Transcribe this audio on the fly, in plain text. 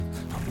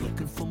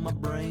looking for my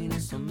brain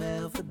and some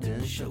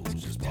evidence shows.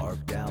 Just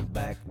parked out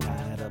back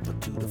right up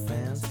to the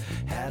fence.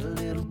 Had a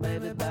little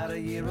baby about a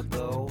year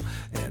ago,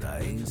 and I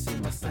ain't seen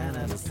my sign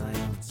ever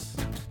since.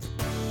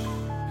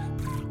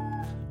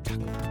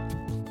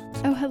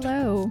 Oh,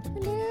 hello.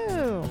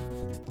 Hello.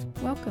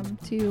 Welcome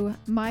to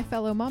My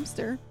Fellow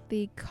Momster,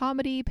 the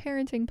comedy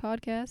parenting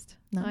podcast.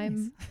 Nice.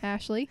 I'm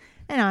Ashleigh.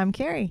 And I'm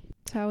Carrie.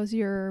 So how was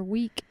your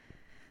week?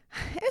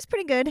 It was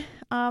pretty good.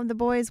 The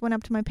boys went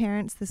up to my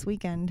parents this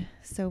weekend,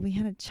 so we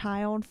had a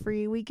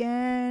child-free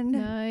weekend.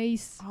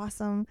 Nice.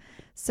 Awesome.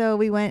 So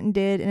we went and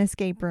did an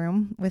escape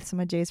room with some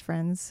of Jay's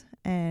friends,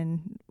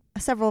 and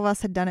several of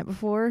us had done it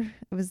before.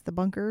 It was the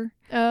bunker,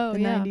 Oh,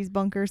 the yeah. 90s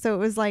bunker. So it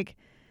was like,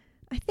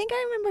 I think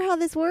I remember how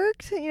this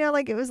worked. You know,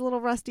 like it was a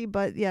little rusty,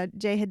 but yeah,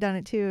 Jay had done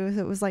it too.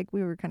 So it was like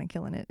we were kind of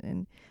killing it,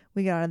 and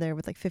we got out of there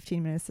with like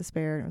 15 minutes to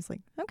spare, and it was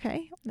like,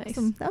 okay, Nice.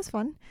 awesome. That was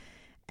fun.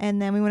 And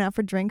then we went out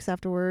for drinks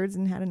afterwards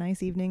and had a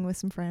nice evening with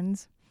some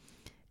friends.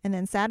 And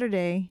then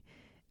Saturday,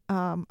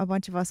 a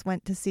bunch of us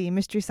went to see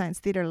Mystery Science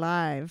Theater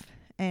live.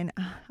 And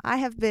I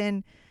have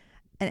been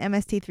an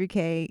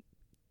MST3K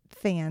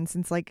fan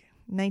since like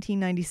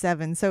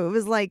 1997. So it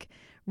was like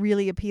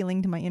really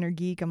appealing to my inner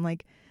geek. I'm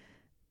like,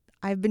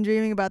 I've been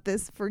dreaming about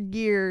this for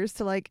years,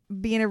 to like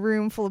be in a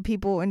room full of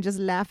people and just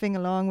laughing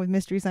along with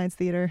Mystery Science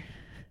Theater.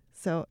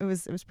 So it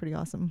was pretty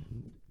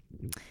awesome.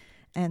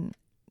 And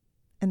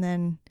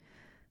then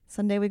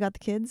Sunday we got the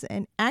kids,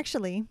 and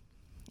actually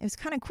it was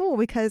kind of cool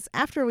because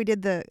after we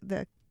did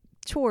the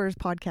chores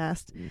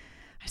podcast,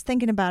 I was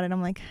thinking about it.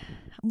 I'm like,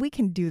 we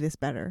can do this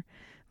better.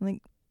 I'm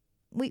like,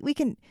 we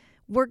can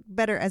work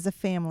better as a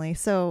family.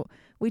 So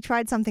we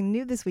tried something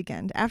new this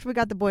weekend. After we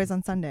got the boys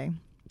on Sunday,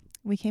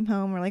 we came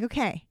home. We're like,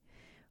 okay,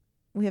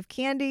 we have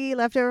candy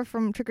left over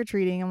from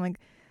trick-or-treating. I'm like,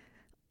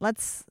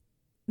 let's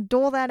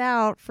dole that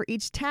out for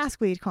each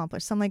task we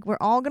accomplish. So I'm like, we're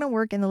all going to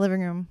work in the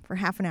living room for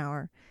half an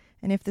hour.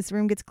 And if this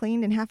room gets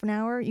cleaned in half an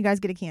hour, you guys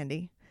get a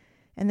candy.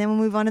 And then we'll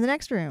move on to the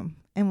next room.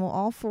 And we'll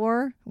all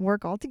four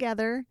work all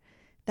together.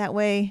 That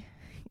way,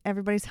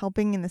 everybody's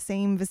helping in the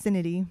same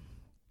vicinity.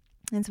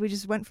 And so we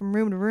just went from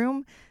room to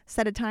room,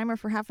 set a timer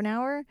for half an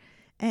hour,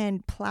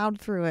 and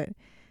plowed through it.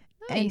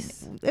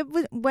 Nice. And it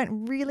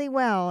went really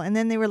well. And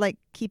then they were like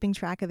keeping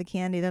track of the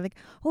candy. They're like,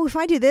 oh, if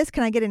I do this,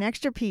 can I get an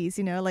extra piece?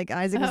 You know, like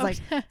Isaac was like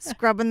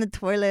scrubbing the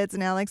toilets,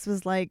 and Alex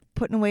was like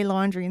putting away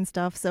laundry and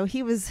stuff. So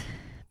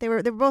they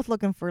were both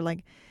looking for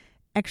like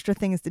extra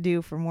things to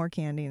do for more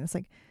candy. And it's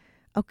like,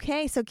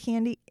 okay, so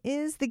candy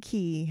is the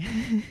key.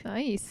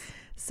 Nice.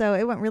 So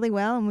it went really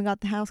well, and we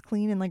got the house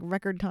clean in like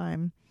record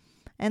time.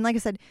 And like I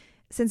said,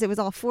 since it was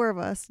all four of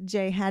us,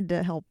 Jay had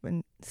to help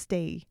and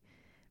stay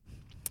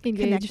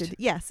Engaged. connected.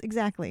 Yes,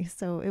 exactly.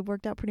 So it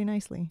worked out pretty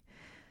nicely.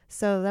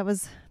 So that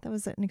was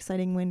an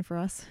exciting win for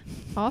us.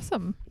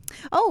 Awesome.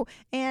 Oh,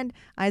 and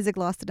Isaac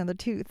lost another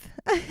tooth.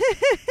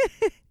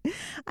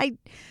 I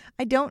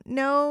don't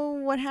know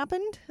what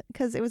happened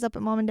because it was up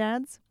at Mom and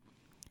Dad's,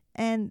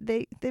 and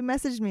they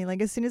messaged me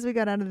like as soon as we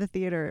got out of the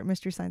theater at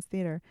Mystery Science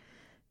Theater.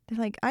 They're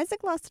like,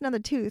 Isaac lost another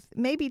tooth,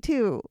 maybe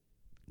two.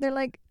 They're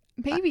like,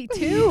 Maybe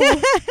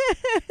two.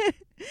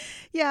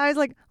 Yeah, I was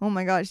like, oh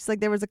my gosh. She's like,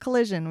 there was a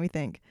collision, we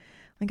think.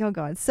 I'm like, oh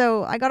God.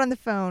 So I got on the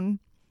phone,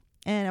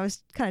 and I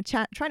was kind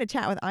of trying to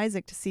chat with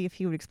Isaac to see if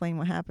he would explain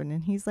what happened.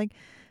 And he's like,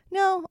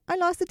 no, I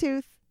lost a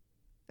tooth.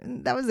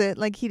 And that was it.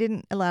 Like, he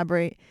didn't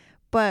elaborate.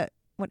 But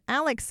what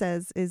Alex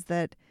says is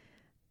that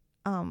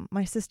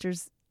my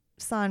sister's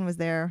son was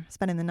there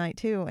spending the night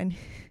too. And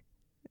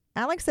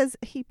Alex says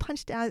he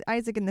punched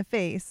Isaac in the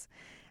face.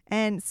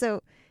 And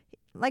so,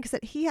 like I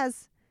said,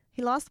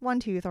 he lost one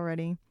tooth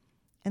already.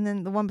 And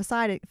then the one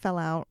beside it fell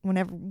out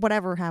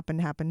whatever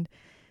happened.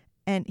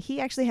 And he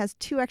actually has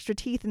two extra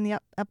teeth in the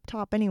up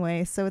top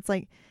anyway. So it's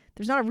like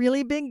there's not a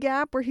really big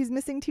gap where he's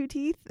missing two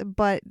teeth,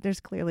 but there's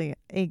clearly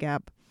a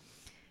gap.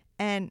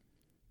 And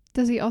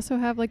Does he also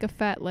have like a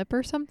fat lip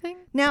or something?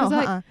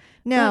 no,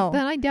 no.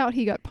 Then I doubt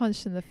he got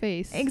punched in the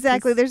face.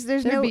 Exactly. There'd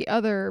There'd be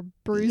other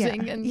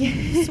bruising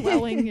and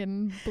swelling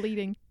and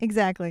bleeding.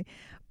 Exactly.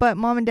 But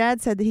Mom and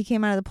Dad said that he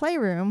came out of the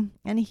playroom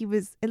and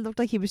it looked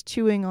like he was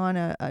chewing on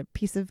a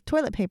piece of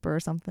toilet paper or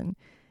something.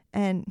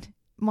 And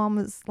Mom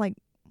was like,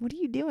 what are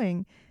you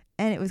doing?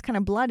 And it was kind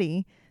of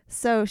bloody.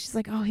 So she's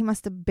like, oh, he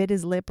must have bit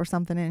his lip or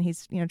something, and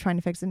he's, trying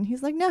to fix it. And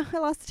he's like, no, I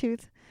lost a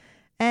tooth.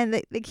 And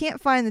they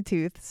can't find the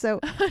tooth. So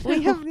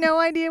we have no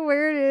idea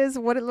where it is,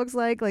 what it looks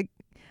like. Like,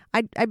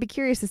 I'd be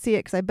curious to see it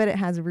because I bet it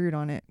has a root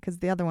on it because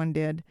the other one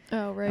did.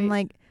 Oh, right. I'm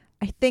like,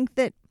 I think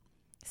that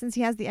since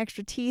he has the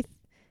extra teeth,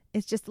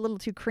 it's just a little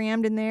too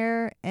crammed in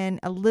there, and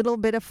a little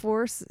bit of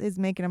force is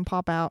making him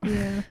pop out.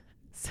 Yeah.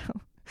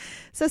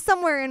 So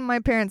somewhere in my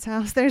parents'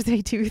 house, there's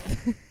a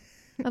tooth.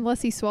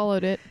 Unless he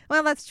swallowed it.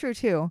 Well, that's true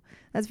too.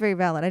 That's very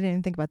valid. I didn't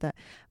even think about that.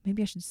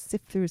 Maybe I should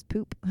sift through his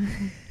poop.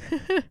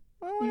 Good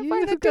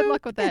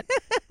luck with that.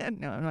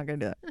 No, I'm not going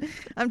to do that.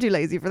 I'm too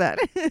lazy for that.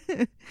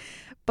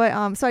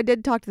 But so I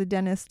did talk to the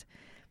dentist.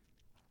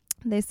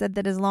 They said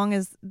that as long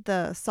as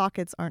the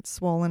sockets aren't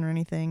swollen or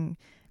anything,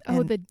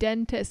 Oh, the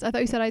dentist. I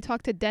thought you said I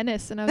talked to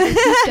Dennis, and I was like,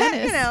 who's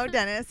Dennis? You know,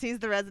 Dennis. He's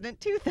the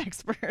resident tooth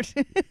expert.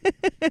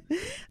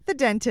 The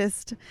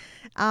dentist.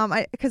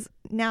 Because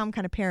now I'm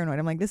kind of paranoid.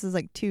 I'm like, this is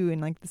like 2 in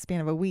like the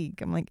span of a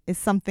week. I'm like, is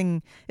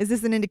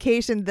this an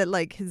indication that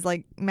like his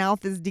like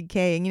mouth is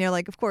decaying? You know,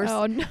 like of course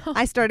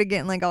I started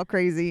getting like all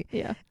crazy.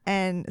 Yeah.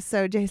 And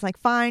so Jay's like,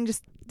 fine,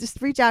 just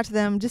reach out to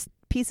them, just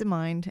peace of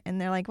mind. And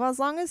they're like, well, as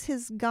long as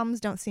his gums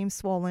don't seem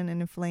swollen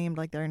and inflamed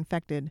like they're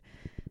infected,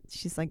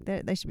 she's like,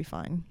 they should be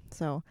fine.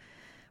 So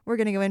we're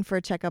going to go in for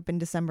a checkup in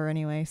December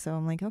anyway. So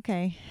I'm like,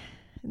 okay.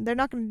 They're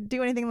not going to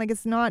do anything, like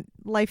it's not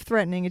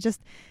life-threatening. It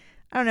just,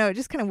 I don't know, it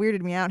just kind of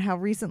weirded me out how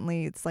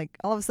recently it's like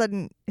all of a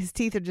sudden his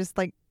teeth are just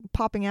like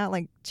popping out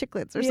like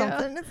chiclets or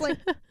something. It's like,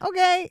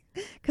 okay.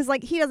 Because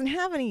like he doesn't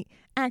have any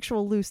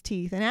actual loose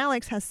teeth and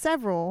Alex has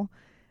several.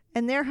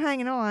 And they're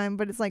hanging on,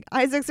 but it's like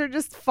Isaac's are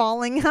just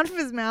falling out of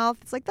his mouth.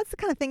 It's like, that's the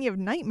kind of thing you have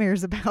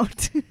nightmares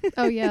about.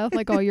 Oh, yeah.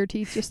 Like all your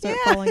teeth just start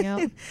falling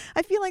out.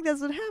 I feel like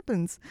that's what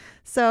happens.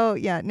 So,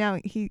 yeah, now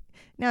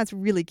it's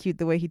really cute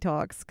the way he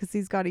talks because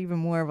he's got even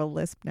more of a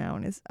lisp now.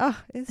 And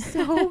it's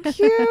so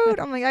cute.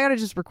 I'm like, I got to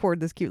just record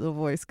this cute little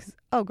voice because,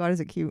 oh, God, is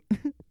it cute.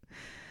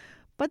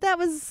 But that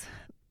was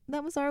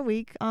our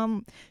week.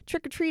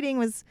 Trick-or-treating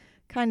was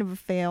kind of a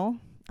fail.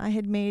 I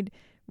had made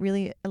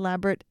really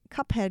elaborate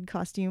Cuphead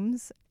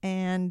costumes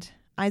and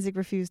Isaac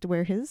refused to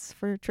wear his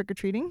for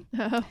trick-or-treating.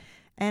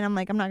 And I'm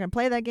like, I'm not going to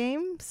play that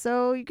game,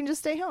 so you can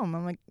just stay home.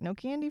 I'm like, no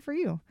candy for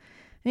you. And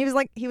he was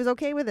like, he was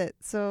okay with it.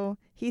 So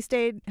he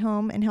stayed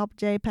home and helped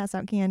Jay pass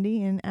out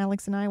candy, and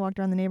Alex and I walked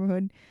around the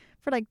neighborhood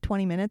for like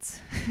 20 minutes.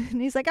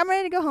 And he's like, I'm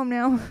ready to go home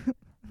now. I'm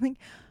like,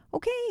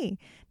 okay,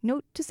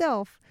 note to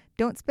self,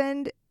 don't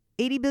spend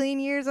 80 billion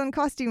years on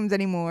costumes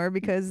anymore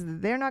because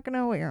they're not going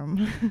to wear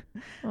them.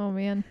 Oh,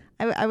 man.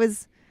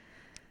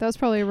 That was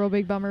probably a real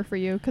big bummer for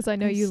you because I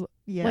know you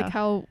like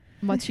how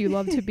much you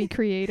love to be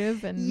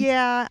creative. And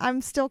yeah, I'm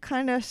still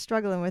kind of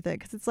struggling with it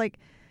because it's like,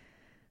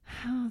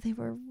 oh, they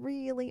were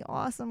really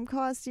awesome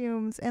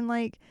costumes. And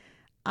like,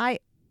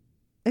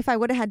 if I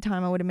would have had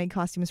time, I would have made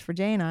costumes for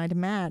Jay and I to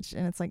match.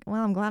 And it's like,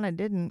 well, I'm glad I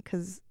didn't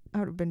because I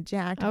would have been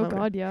jacked. Oh,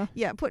 God, yeah.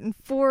 Yeah, putting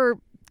 4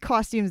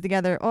 costumes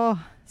together.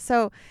 Oh,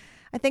 so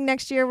I think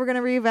next year we're going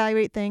to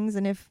reevaluate things.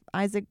 And if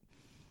Isaac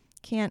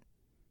can't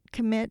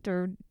commit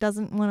or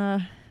doesn't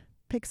want to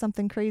pick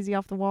something crazy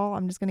off the wall,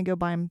 I'm just going to go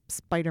buy him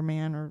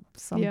Spider-Man or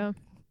some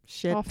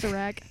shit. Off the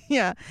rack.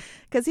 Yeah,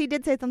 because he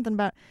did say something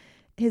about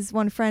his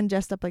one friend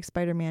dressed up like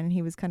Spider-Man and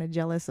he was kind of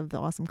jealous of the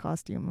awesome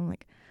costume. I'm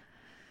like,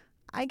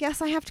 I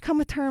guess I have to come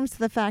with terms to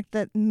the fact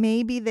that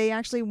maybe they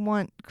actually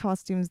want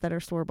costumes that are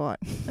store-bought.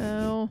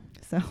 Oh.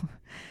 So,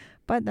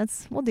 but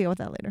we'll deal with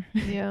that later.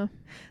 Yeah.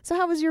 So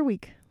how was your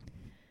week?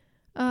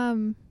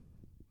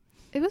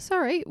 It was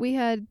all right. We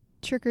had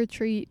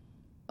trick-or-treat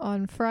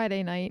on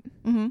Friday night.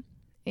 Mm-hmm.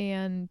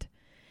 And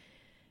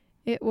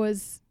it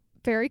was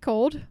very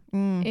cold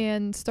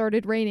and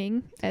started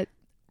raining at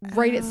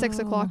 6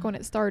 o'clock when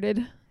it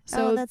started.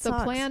 So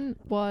the plan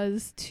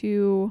was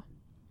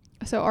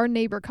so our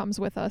neighbor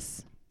comes with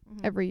us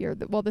every year.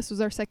 Well, this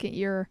was our second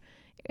year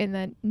in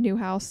that new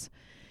house,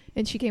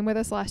 and she came with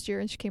us last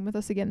year and she came with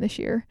us again this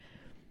year.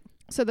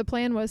 So the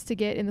plan was to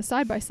get in the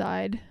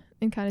side-by-side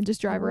and kind of just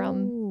drive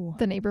around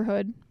the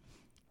neighborhood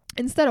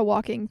instead of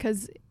walking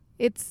because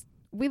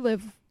we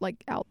live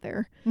like out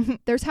there.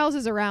 There's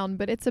houses around,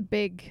 but it's a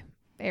big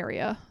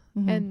area.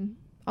 And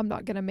I'm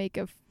not going to make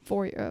a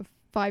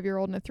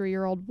 5-year-old and a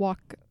 3-year-old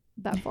walk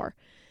that far.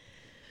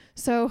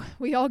 So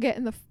we all get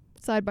in the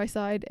side by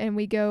side and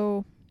we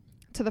go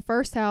to the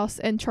first house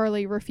and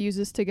Charlie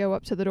refuses to go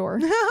up to the door.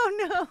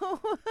 Oh,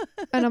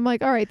 no. And I'm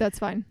like, all right, that's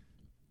fine.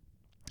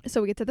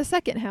 So we get to the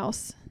second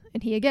house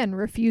and he again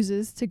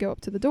refuses to go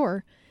up to the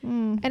door.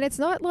 And it's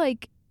not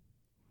like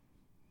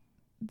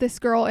this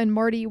girl and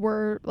Marty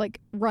were like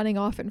running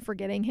off and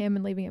forgetting him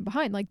and leaving him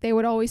behind. Like they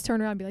would always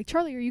turn around and be like,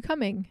 Charlie, are you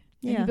coming?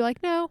 And he'd be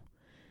like, no.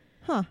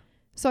 Huh.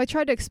 So I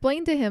tried to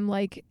explain to him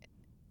like,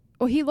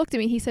 well, he looked at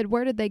me. He said,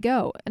 where did they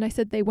go? And I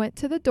said, they went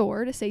to the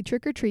door to say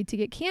trick or treat to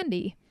get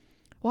candy.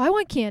 Well, I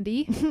want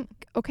candy.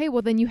 Okay,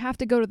 well then you have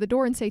to go to the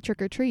door and say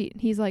trick or treat.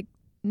 He's like,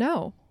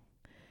 no.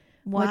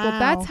 Wow. Like, well,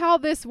 that's how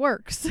this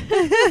works.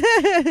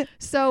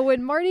 So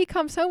when Marty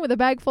comes home with a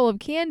bag full of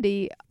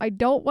candy, I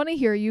don't want to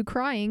hear you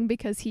crying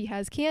because he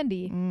has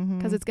candy,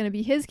 because it's going to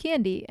be his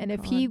candy. And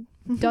if he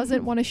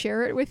doesn't want to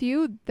share it with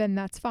you, then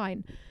that's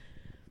fine.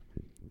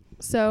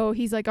 So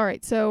he's like, all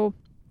right. So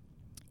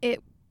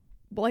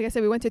like I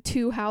said, we went to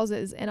 2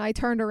 houses and I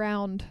turned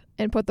around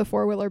and put the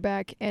 4-wheeler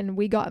back and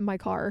we got in my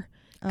car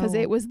because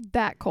it was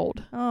that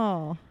cold.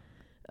 Oh.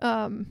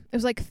 It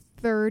was like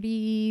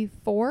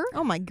 34.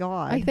 Oh my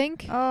God. I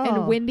think.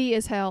 And windy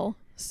as hell.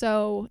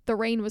 So the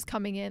rain was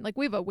coming in. Like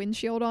we have a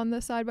windshield on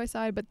the side by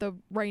side, but the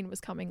rain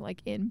was coming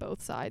like in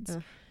both sides.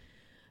 Ugh.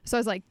 So I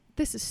was like,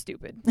 this is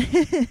stupid.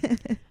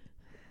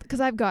 Because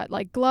I've got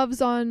like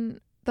gloves on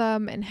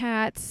them and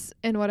hats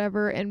and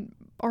whatever. And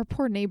our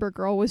poor neighbor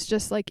girl was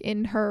just like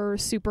in her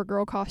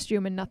Supergirl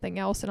costume and nothing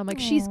else. And I'm like,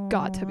 she's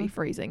got to be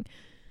freezing.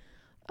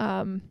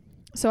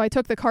 So I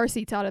took the car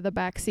seats out of the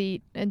back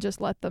seat and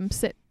just let them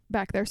sit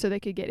back there so they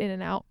could get in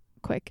and out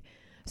quick.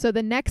 So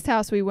the next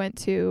house we went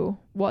to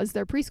was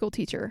their preschool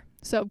teacher.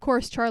 So, of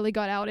course, Charlie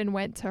got out and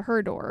went to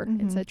her door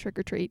and said trick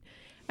or treat.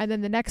 And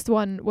then the next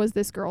one was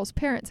this girl's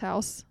parents'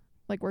 house,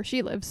 like where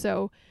she lives.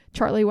 So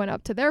Charlie went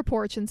up to their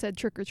porch and said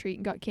trick or treat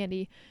and got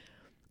candy.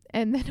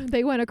 And then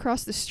they went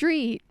across the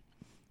street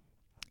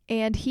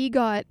and he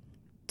got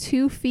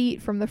 2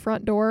 feet from the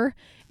front door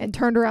and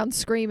turned around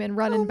screaming,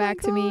 running back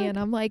to me. And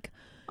I'm like,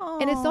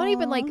 and it's not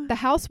even like the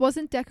house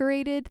wasn't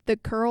decorated. The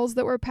girls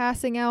that were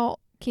passing out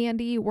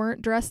candy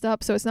weren't dressed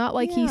up. So it's not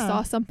like he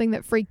saw something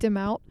that freaked him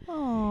out.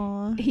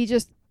 Aww. He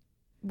just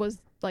was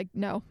like,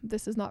 no,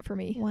 this is not for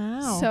me.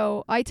 Wow.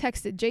 So I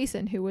texted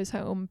Jason, who was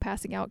home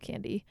passing out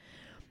candy.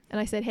 And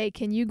I said, hey,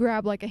 can you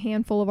grab like a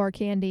handful of our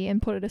candy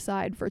and put it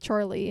aside for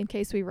Charlie in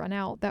case we run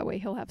out? That way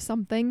he'll have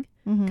something.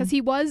 Because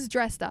he was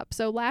dressed up.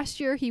 So last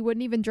year he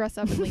wouldn't even dress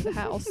up and leave the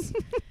house.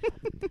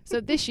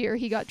 So this year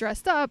he got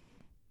dressed up,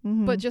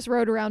 but just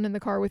rode around in the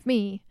car with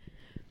me.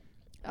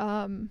 He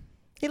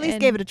at least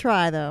gave it a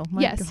try, though.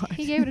 Yes,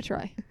 he gave it a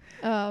try.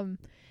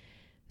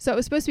 So it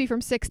was supposed to be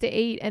from 6 to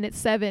 8, and at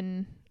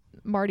 7,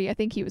 Marty, I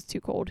think he was too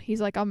cold.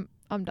 He's like, I'm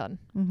done.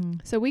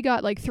 So we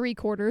got like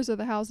 3/4 of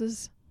the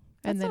houses.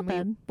 And That's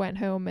then we went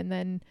home, and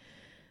then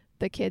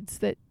the kids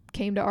that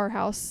came to our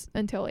house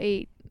until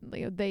 8,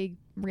 they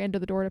ran to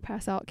the door to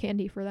pass out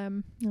candy for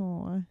them.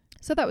 Aww.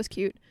 So that was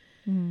cute.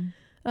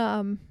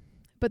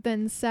 But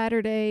then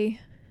Saturday,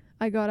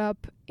 I got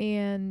up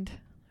and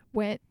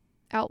went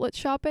outlet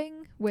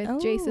shopping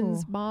with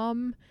Jason's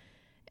mom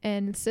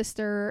and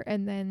sister,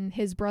 and then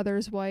his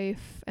brother's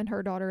wife and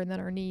her daughter, and then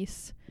our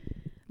niece.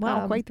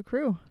 Wow, quite the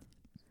crew.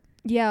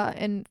 Yeah,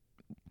 and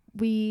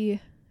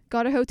we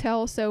got a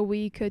hotel so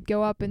we could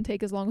go up and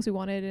take as long as we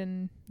wanted,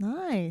 and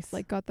nice.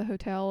 like got the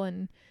hotel.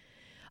 And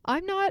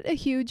I'm not a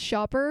huge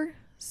shopper,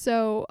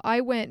 so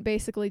I went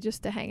basically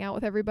just to hang out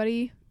with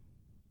everybody,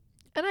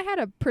 and I had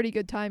a pretty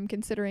good time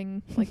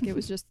considering like it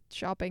was just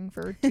shopping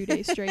for 2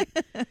 days straight.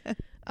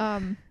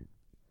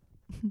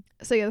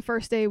 So yeah, the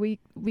first day we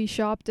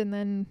shopped and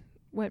then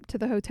went to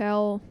the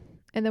hotel,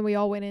 and then we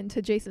all went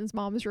into Jason's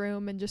mom's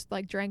room and just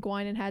like drank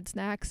wine and had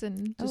snacks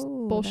and just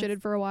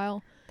bullshitted for a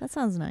while. That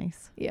sounds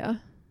nice. Yeah.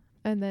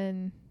 And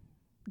then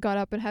got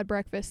up and had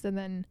breakfast, and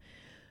then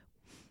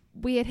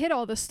we had hit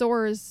all the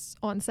stores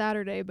on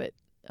Saturday, but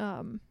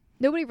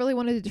nobody really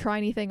wanted to try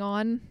anything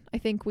on. I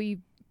think we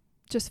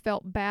just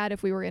felt bad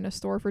if we were in a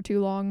store for too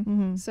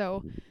long.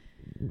 So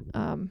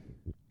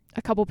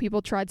a couple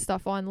people tried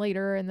stuff on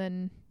later, and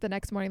then the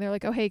next morning they're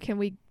like, oh, hey, can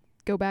we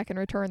go back and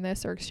return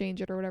this or exchange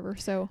it or whatever?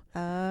 So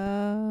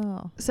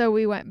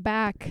we went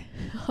back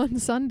on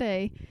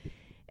Sunday,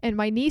 and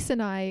my niece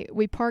and I,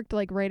 we parked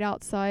like right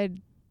outside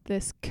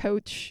this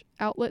Coach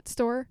outlet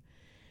store,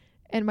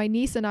 and my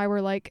niece and I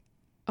were like,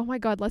 oh my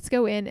god, let's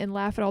go in and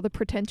laugh at all the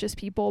pretentious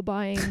people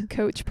buying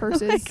Coach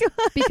purses.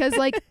 Because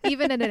like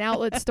even in an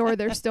outlet store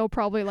they're still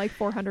probably like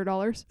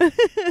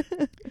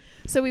 $400.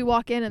 So we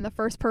walk in, and the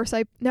first purse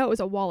it was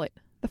a wallet.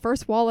 The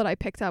first wallet I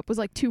picked up was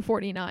like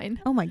 $249.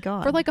 Oh my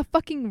god. For like a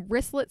fucking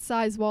wristlet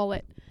size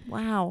wallet.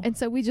 Wow. And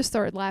so we just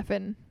started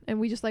laughing, and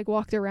we just like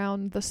walked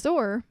around the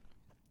store,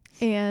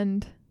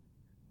 and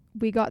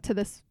we got to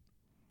this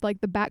like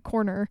the back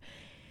corner,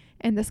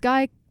 and this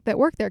guy that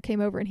worked there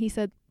came over, and he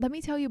said, let me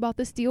tell you about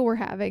this deal we're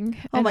having.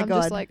 And I'm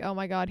just like, oh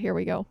my god, here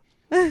we go.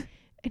 And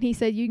he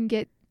said you can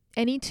get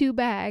any 2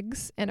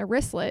 bags and a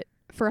wristlet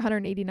for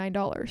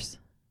 $189.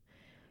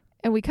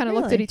 And we kind of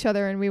looked at each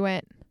other and we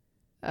went,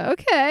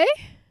 okay,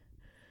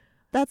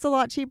 that's a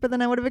lot cheaper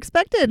than I would have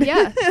expected.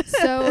 Yeah.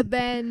 So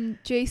then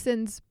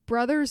Jason's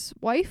brother's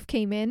wife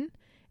came in,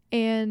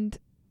 and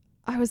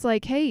I was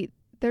like, hey,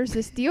 there's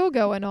this deal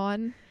going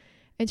on.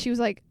 And she was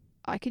like,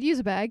 I could use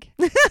a bag.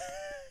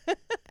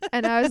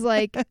 And I was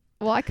like,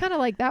 well, I kind of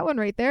like that one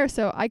right there,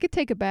 so I could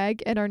take a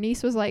bag. And our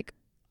niece was like,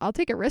 I'll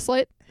take a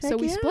wristlet. So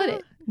we split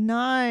it.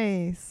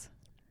 Nice.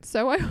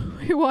 So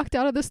we walked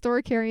out of the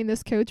store carrying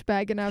this Coach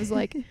bag, and I was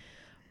like,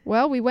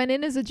 well, we went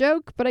in as a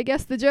joke, but I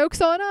guess the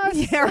joke's on us.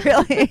 Yeah,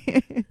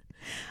 really.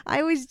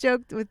 I always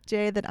joked with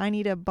Jay that I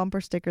need a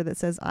bumper sticker that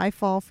says I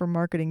fall for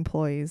marketing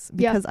ploys,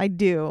 because I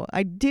do.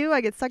 I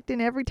get sucked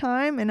in every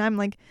time, and I'm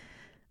like,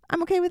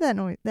 I'm okay with that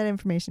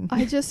information.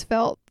 I just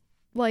felt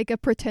like a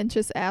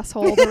pretentious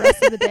asshole the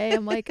rest of the day.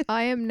 I'm like,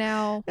 I am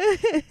now,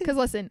 because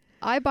listen,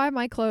 I buy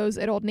my clothes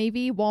at Old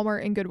Navy,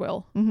 Walmart, and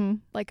Goodwill.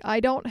 Like, I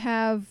don't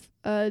have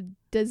a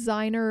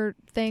designer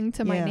thing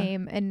to my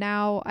name, and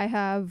now I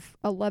have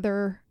a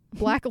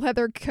black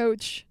leather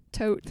Coach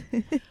tote.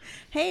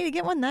 Hey, to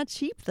get one that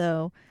cheap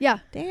though. Yeah.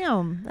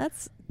 Damn.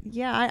 That's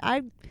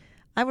I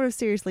would have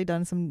seriously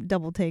done some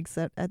double takes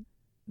at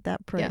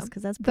that price,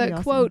 because that's pretty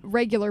awesome. Quote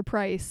regular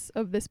price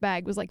of this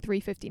bag was like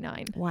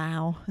 $359.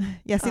 Wow.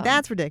 Yeah, see,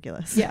 that's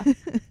ridiculous. Yeah.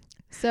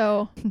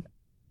 So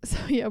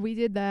yeah, we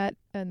did that,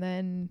 and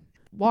then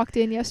walked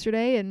in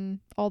yesterday, and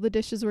all the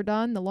dishes were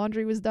done, the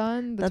laundry was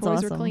done, the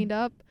toys were cleaned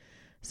up.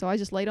 So I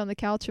just laid on the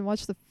couch and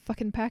watched the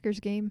fucking Packers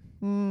game.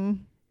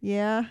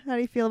 Yeah. How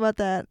do you feel about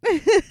that?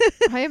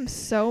 I am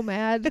so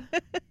mad.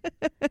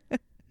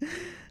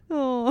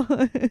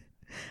 Oh,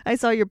 I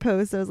saw your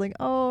post. I was like,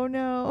 oh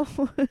no.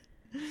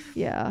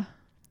 Yeah.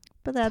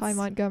 But that's Ty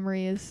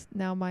Montgomery is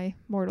now my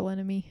mortal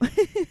enemy.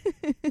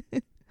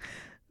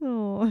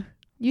 Oh.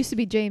 Used to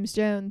be James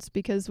Jones,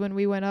 because when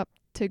we went up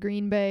to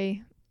Green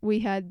Bay,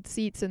 we had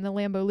seats in the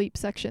Lambeau Leap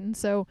section.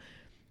 So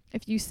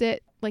if you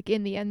sit like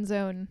in the end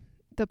zone,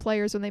 the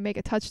players, when they make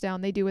a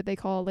touchdown, they do what they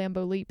call a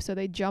Lambeau Leap. So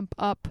they jump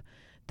up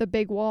the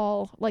big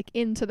wall like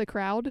into the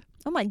crowd.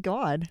 Oh my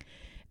God.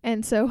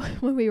 And so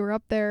when we were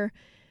up there,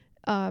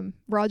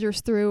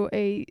 Rodgers threw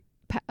a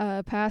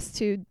pass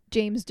to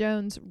James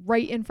Jones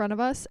right in front of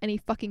us, and he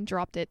fucking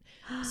dropped it.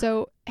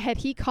 So had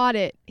he caught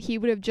it, he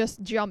would have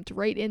just jumped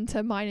right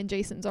into mine and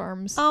Jason's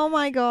arms. Oh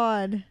my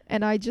God.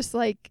 And I just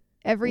like,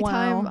 every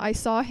time I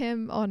saw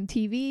him on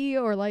TV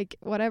or like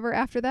whatever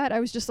after that, I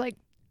was just like,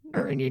 he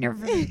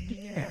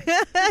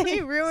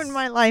ruined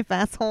my life,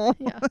 asshole.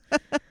 Yeah.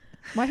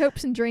 My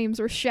hopes and dreams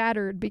were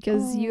shattered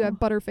because you had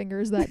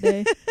Butterfingers that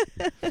day.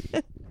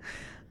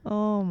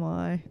 Oh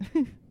my.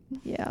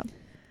 Yeah.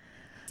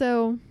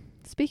 So,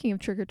 speaking of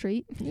trick or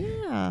treat.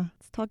 Yeah.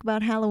 Let's talk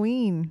about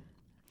Halloween.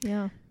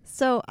 Yeah.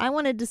 So I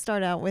wanted to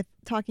start out with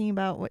talking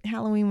about what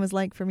Halloween was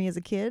like for me as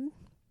a kid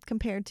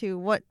compared to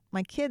what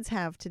my kids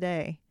have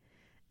today.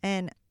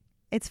 And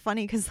it's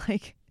funny because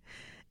like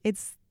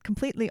it's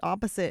completely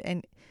opposite,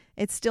 and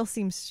it still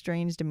seems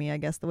strange to me, I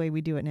guess, the way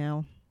we do it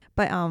now.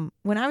 But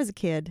when I was a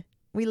kid,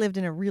 we lived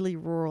in a really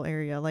rural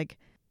area, like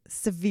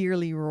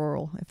severely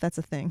rural, if that's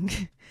a thing.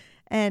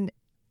 And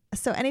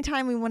so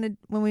anytime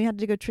when we had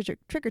to go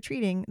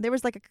trick-or-treating, there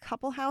was like a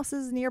couple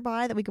houses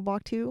nearby that we could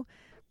walk to.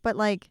 But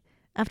like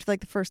after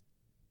like the first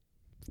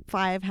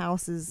 5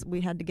 houses,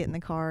 we had to get in the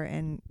car,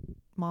 and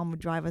Mom would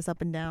drive us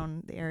up and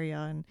down the area,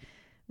 and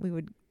we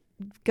would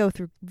go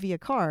through via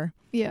car.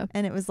 Yeah.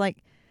 And it was like,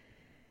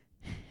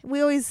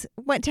 we always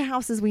went to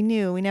houses we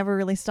knew. We never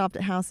really stopped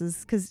at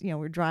houses because,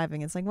 we're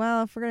driving. It's like,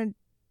 well, if we're going to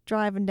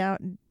drive and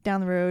down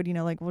the road,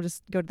 like we'll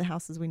just go to the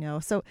houses we know.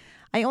 So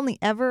I only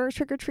ever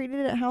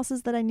trick-or-treated at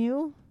houses that I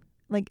knew,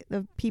 like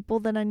the people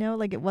that I know.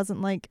 Like it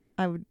wasn't like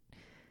I don't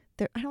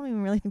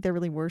even really think there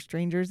really were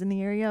strangers in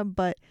the area,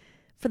 but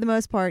for the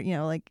most part,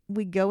 like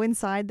we'd go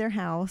inside their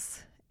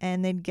house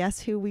and they'd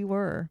guess who we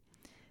were.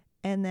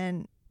 And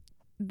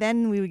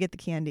then we would get the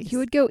candies. You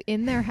would go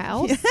in their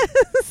house?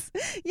 Yes.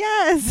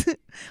 Yes.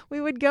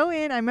 We would go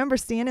in. I remember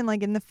standing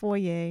like in the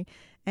foyer,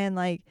 and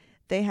like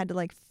they had to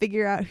like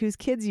figure out whose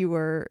kids you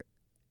were.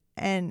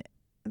 And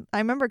I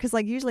remember because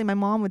like usually my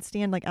mom would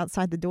stand like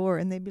outside the door,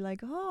 and they'd be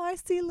like, oh, I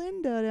see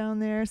Linda down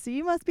there, so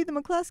you must be the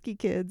McCluskey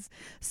kids.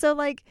 So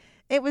like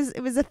it was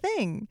a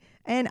thing.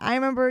 And I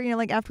remember,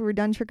 like after we were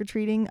done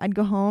trick-or-treating, I'd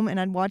go home and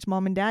I'd watch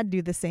Mom and Dad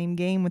do the same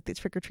game with the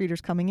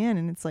trick-or-treaters coming in.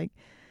 And it's like,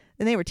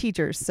 and they were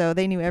teachers, so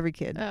they knew every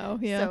kid. Oh,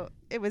 yeah. So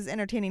it was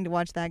entertaining to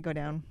watch that go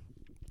down.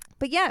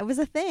 But yeah, it was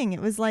a thing. It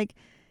was like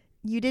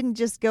you didn't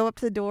just go up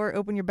to the door,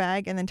 open your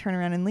bag, and then turn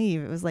around and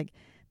leave. It was like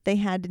they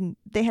had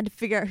to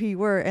figure out who you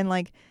were. And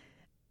like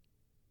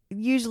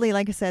usually,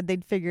 like I said,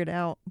 they'd figure it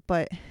out.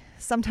 But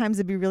sometimes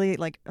it'd be really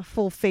like a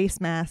full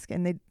face mask,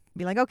 and they'd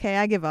be like, okay,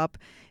 I give up.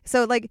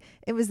 So like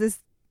it was this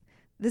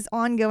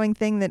ongoing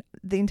thing that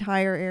the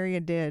entire area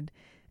did.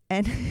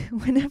 And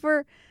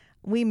whenever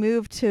we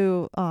moved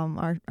to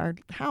our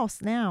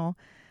house now,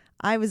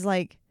 I was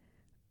like,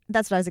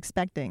 that's what I was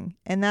expecting.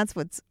 And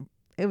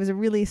it was a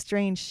really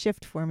strange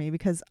shift for me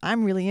because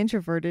I'm really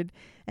introverted.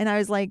 And I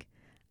was like,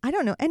 I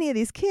don't know any of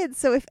these kids.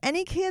 So if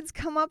any kids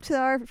come up to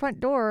our front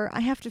door,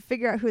 I have to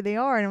figure out who they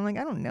are. And I'm like,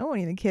 I don't know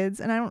any of the kids.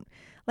 And I don't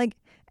like,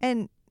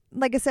 and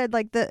like I said,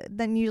 like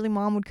then usually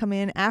Mom would come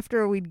in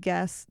after they'd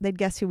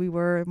guess who we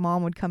were.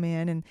 Mom would come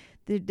in and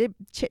they'd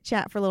chit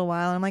chat for a little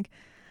while. And I'm like,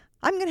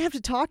 I'm going to have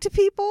to talk to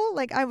people?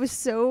 Like, I was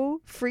so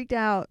freaked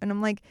out. And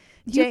I'm like,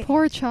 you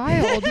poor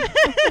child.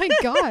 Oh, my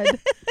God.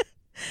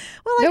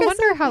 Well, like no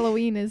wonder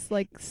Halloween is,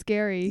 like,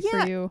 scary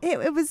for you.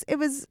 It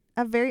was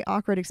a very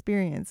awkward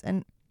experience.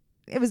 And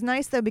it was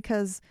nice, though,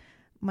 because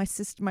my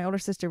older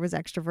sister was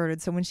extroverted.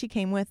 So when she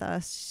came with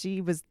us, she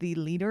was the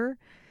leader.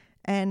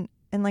 And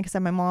like I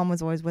said, my mom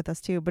was always with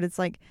us, too. But it's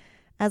like,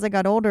 as I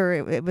got older,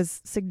 it was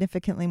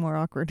significantly more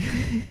awkward.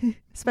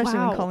 Especially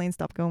when Colleen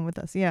stopped going with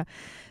us. Yeah.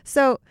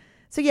 So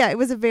yeah, it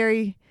was a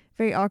very,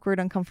 very awkward,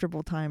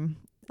 uncomfortable time.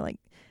 Like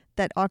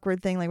that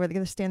awkward thing, like where they're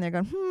going to stand there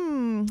going,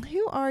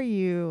 who are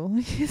you?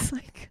 It's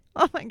like,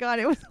 oh my God,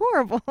 it was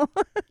horrible.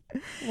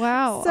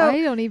 Wow. So,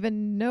 I don't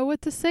even know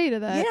what to say to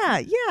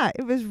that. Yeah.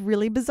 It was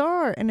really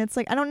bizarre. And it's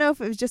like, I don't know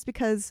if it was just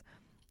because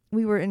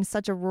we were in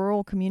such a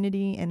rural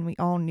community and we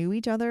all knew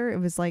each other. It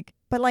was like,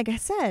 but like I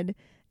said,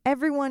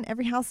 every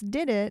house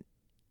did it.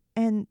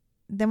 And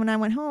then when I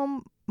went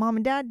home, Mom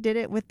and Dad did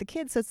it with the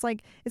kids. So it's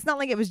like, it's not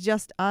like it was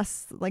just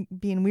us like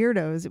being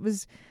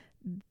weirdos.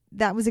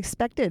 That was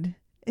expected.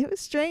 It was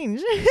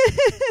strange.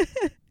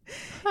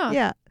 Huh.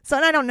 Yeah. So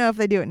and I don't know if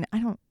they do it. I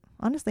don't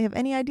honestly have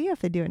any idea if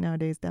they do it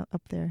nowadays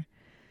up there.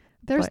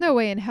 There's no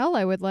way in hell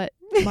I would let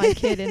my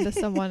kid into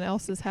someone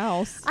else's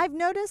house. I've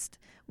noticed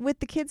with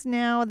the kids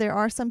now, there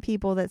are some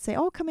people that say,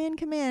 "Oh, come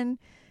in,"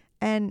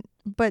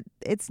 but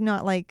it's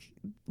not like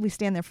we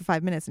stand there for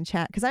 5 minutes and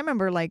chat. Because I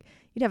remember like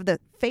you'd have the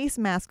face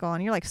mask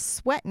on, you're like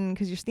sweating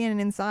because you're standing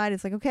inside.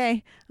 It's like, okay,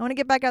 I want to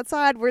get back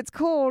outside where it's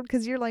cold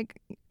because you're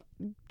like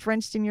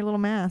drenched in your little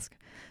mask.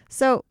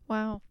 So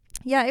wow,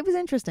 yeah, it was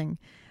interesting,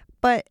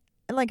 but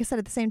like I said,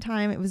 at the same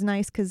time, it was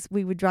nice because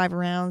we would drive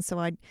around, so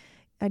I'd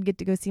get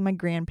to go see my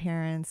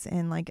grandparents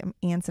and like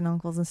aunts and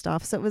uncles and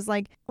stuff. So it was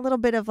like a little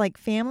bit of like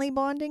family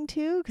bonding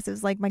too, because it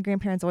was like my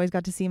grandparents always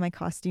got to see my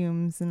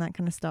costumes and that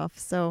kind of stuff.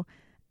 So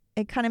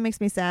it kind of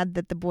makes me sad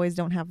that the boys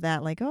don't have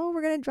that. Like, oh,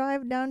 we're gonna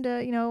drive down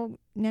to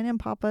Nana and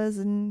Papa's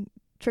and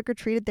trick or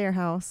treat at their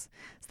house.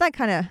 So that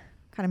kind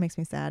of makes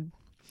me sad.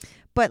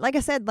 But like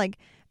I said, like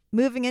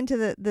moving into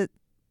the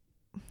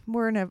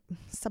we're in a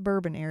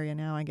suburban area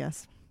now, I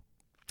guess.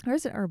 Or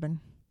is it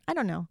urban? I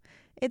don't know.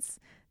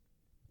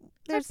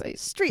 There's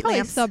street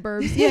lamps.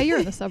 Suburbs. Yeah, you're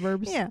in the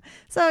suburbs. Yeah.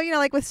 So,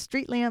 like with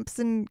street lamps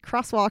and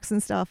crosswalks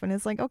and stuff. And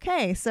it's like,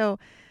 okay. So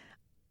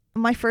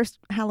my first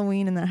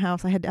Halloween in that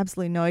house, I had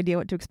absolutely no idea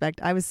what to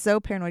expect. I was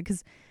so paranoid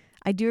because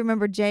I do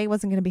remember Jay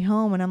wasn't going to be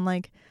home. And I'm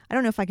like, I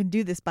don't know if I can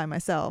do this by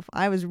myself.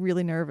 I was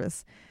really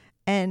nervous.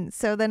 And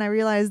so then I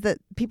realized that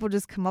people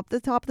just come up the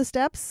top of the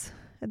steps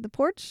at the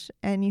porch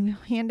and you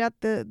hand out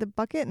the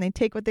bucket and they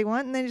take what they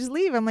want and they just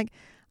leave. I'm like,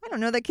 I don't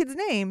know that kid's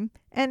name.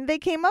 And they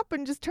came up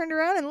and just turned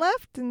around and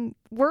left and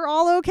we're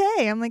all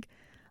okay. I'm like,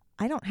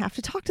 I don't have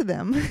to talk to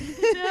them.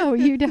 No,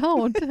 you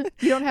don't.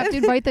 You don't have to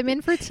invite them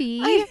in for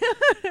tea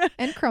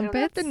and crumpets. You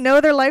don't have to know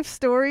their life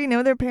story,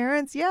 know their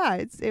parents.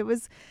 Yeah, it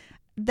was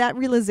that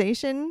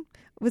realization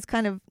was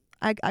kind of,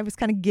 I was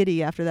kind of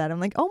giddy after that. I'm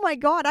like, oh my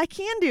God, I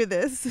can do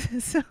this.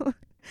 So,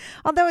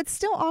 although it's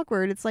still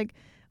awkward. It's like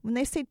when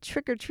they say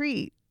trick or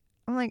treat,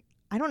 I'm like,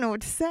 I don't know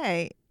what to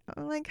say.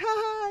 I'm like, ha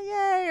ha,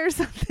 yay, or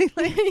something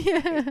like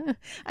that.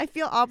 I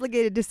feel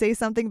obligated to say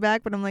something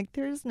back, but I'm like,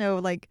 there's no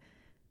like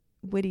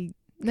witty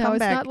No, comeback.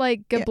 it's not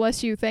like God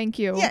bless you, thank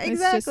you. Yeah,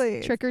 exactly. It's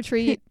just trick or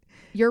treat.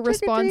 Your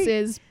response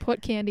is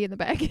put candy in the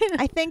bag.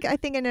 I think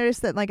I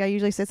noticed that like I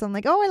usually say something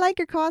like, oh, I like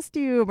your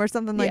costume or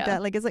something like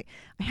that. Like it's like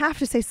I have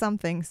to say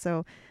something,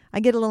 so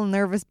I get a little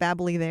nervous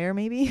babbly there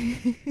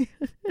maybe.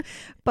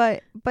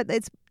 but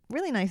it's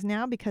really nice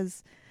now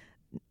because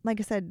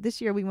like I said,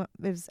 this year it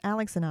was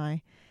Alex and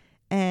I.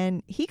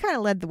 And he kind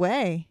of led the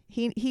way.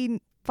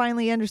 He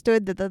finally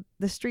understood that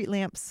the street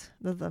lamps,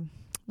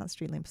 not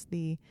street lamps,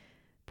 the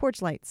porch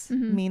lights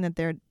mean that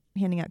they're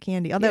handing out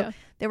candy. Although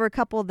there were a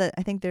couple that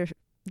I think their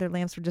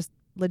lamps were just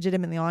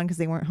legitimately on because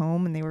they weren't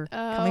home and they were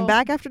coming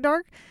back after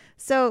dark.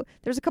 So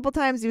there's a couple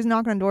times he was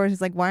knocking on doors.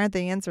 He's like, why aren't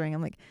they answering?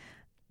 I'm like,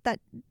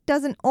 that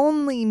doesn't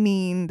only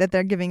mean that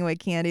they're giving away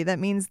candy. That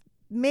means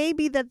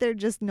maybe that they're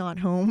just not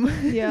home.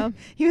 Yeah.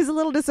 He was a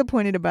little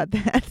disappointed about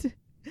that.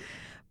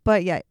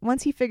 But yeah,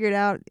 once he figured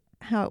out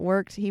how it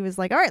worked, he was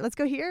like, all right, let's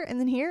go here and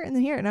then here and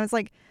then here. And I was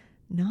like,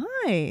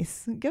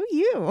 nice, go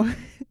you.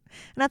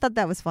 And I thought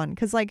that was fun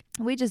because like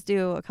we just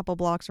do a couple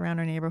blocks around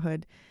our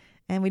neighborhood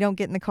and we don't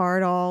get in the car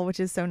at all, which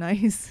is so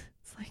nice.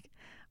 It's like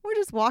we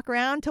just walk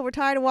around till we're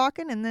tired of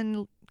walking and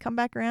then come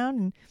back around.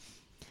 And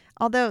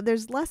although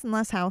there's less and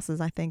less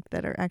houses, I think,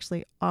 that are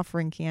actually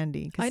offering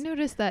candy. I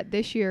noticed that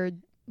this year,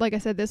 like I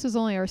said, this was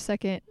only our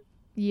second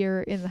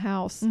year in the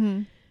house.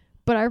 Mm-hmm.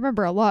 But I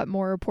remember a lot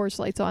more porch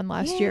lights on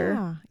last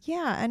year.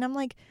 Yeah. And I'm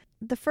like,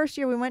 the first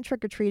year we went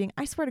trick-or-treating,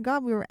 I swear to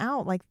God, we were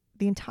out like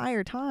the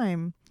entire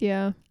time.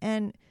 Yeah.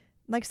 And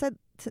like I said,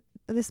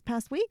 this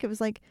past week, it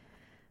was like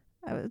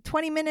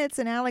 20 minutes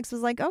and Alex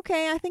was like,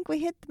 okay, I think we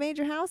hit the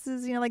major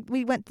houses. Like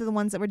we went to the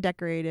ones that were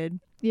decorated.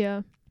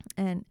 Yeah.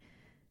 And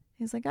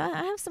he's like, I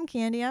have some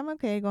candy. I'm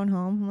okay going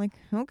home. I'm like,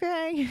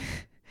 okay.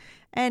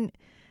 And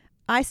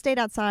I stayed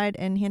outside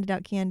and handed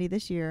out candy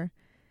this year.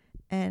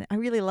 And I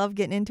really love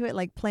getting into it,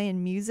 like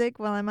playing music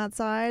while I'm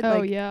outside.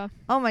 Oh, like, yeah.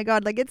 Oh, my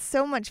God. Like, it's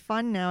so much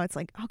fun now. It's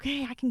like,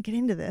 okay, I can get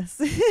into this.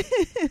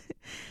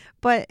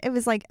 But it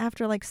was like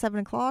after like 7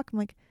 o'clock, I'm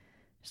like,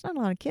 there's not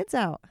a lot of kids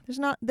out.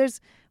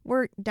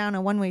 We're down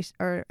a one-way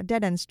or a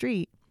dead-end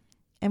street.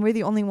 And we're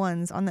the only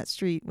ones on that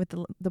street with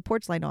the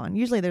porch light on.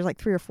 Usually there's like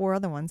 3 or 4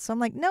 other ones. So I'm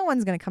like, no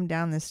one's going to come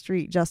down this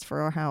street just for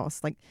our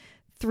house. Like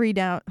 3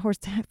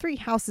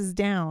 houses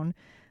down.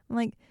 I'm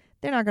like,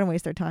 they're not going to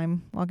waste their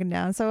time walking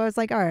down. So I was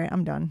like, all right,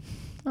 I'm done.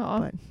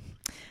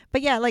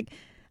 But yeah, like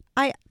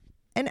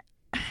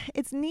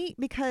it's neat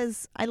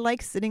because I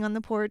like sitting on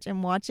the porch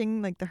and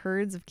watching like the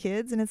herds of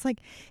kids. And it's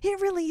like,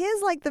 it really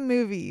is like the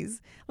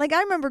movies. Like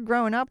I remember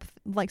growing up,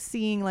 like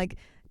seeing like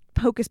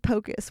Hocus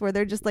Pocus where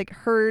they're just like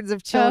herds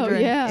of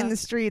children in the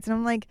streets. And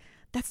I'm like,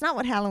 that's not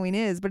what Halloween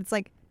is. But it's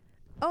like,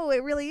 oh,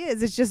 it really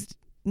is. It's just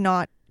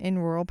not in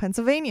rural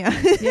Pennsylvania.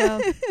 Yeah.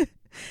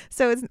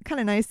 So it's kind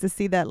of nice to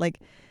see that like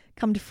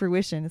come to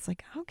fruition. It's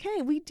like,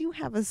 okay, we do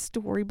have a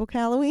storybook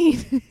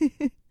Halloween.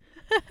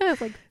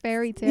 It's like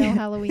fairy tale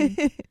Halloween.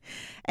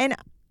 And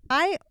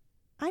I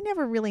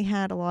never really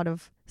had a lot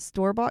of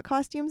store-bought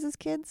costumes as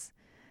kids.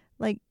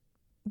 Like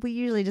we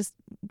usually just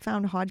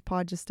found a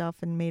hodgepodge of stuff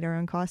and made our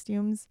own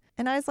costumes.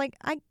 And I was like,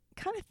 I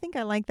kind of think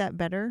I like that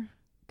better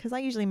because I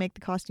usually make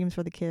the costumes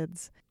for the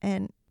kids.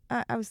 And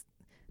I was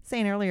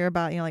saying earlier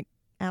about, like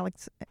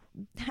Alex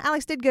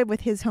did good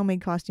with his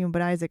homemade costume,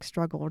 but Isaac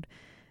struggled.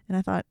 And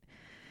I thought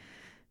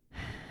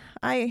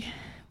I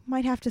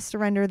might have to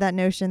surrender that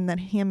notion that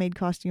handmade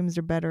costumes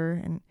are better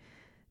and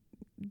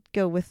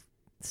go with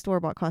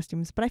store-bought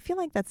costumes. But I feel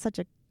like that's such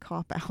a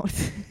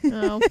cop-out.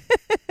 Oh.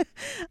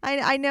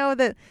 I know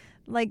that,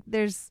 like,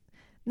 there's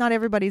not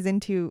everybody's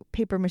into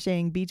paper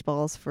macheing beach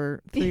balls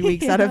for 3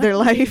 weeks out of their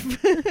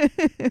life.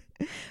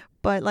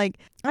 But, like,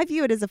 I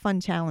view it as a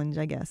fun challenge,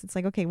 I guess. It's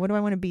like, okay, what do I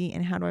want to be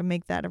and how do I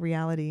make that a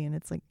reality? And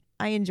it's like,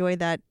 I enjoy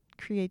that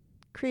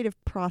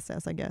creative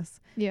process, I guess.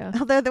 Yeah.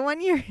 Although the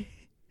one year,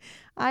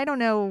 I don't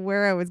know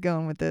where I was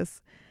going with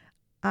this.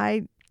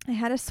 I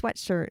had a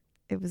sweatshirt.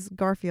 It was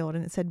Garfield,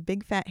 and it said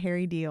 "Big Fat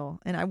Hairy Deal,"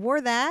 and I wore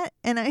that,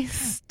 and I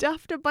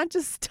stuffed a bunch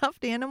of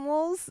stuffed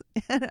animals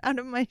out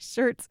of my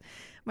shirt,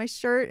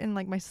 and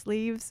like my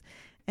sleeves,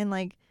 and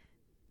like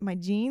my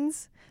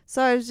jeans.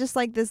 So I was just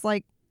like this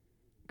like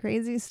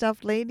crazy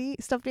stuffed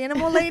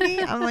animal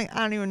lady. I'm like, I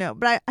don't even know,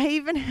 but I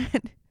even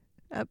had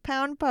a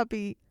pound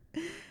puppy.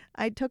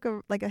 I took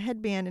a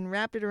headband and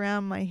wrapped it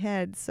around my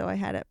head, so I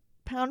had a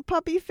pound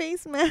puppy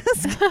face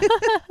mask.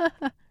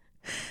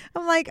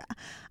 I'm like,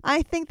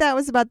 I think that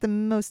was about the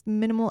most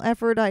minimal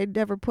effort I'd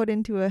ever put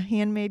into a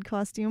handmade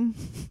costume.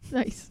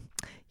 Nice.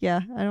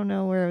 Yeah, I don't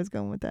know where I was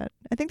going with that.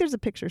 I think there's a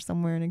picture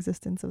somewhere in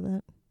existence of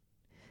that.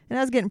 And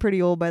I was getting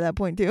pretty old by that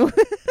point, too.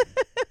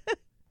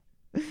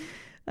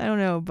 I don't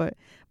know, but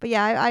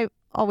yeah, I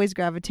always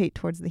gravitate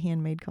towards the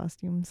handmade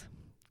costumes.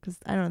 Because,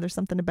 I don't know, there's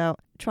something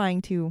about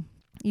trying to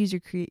use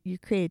your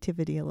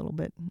creativity a little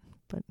bit.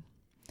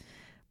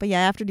 But yeah,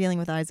 after dealing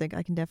with Isaac,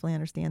 I can definitely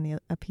understand the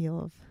appeal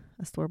of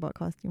a store-bought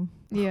costume.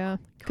 Yeah,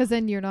 because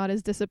then you're not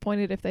as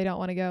disappointed if they don't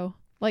want to go.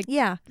 Like,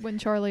 yeah, when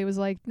Charlie was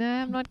like,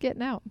 "Nah, I'm not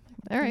getting out."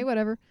 All right,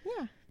 whatever.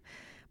 Yeah,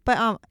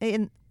 but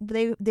and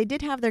they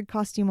did have their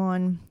costume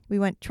on. We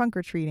went trunk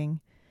or treating,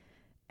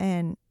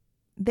 and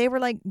they were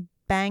like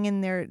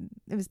banging it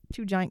was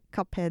 2 giant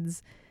cup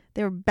heads.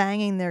 They were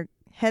banging their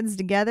heads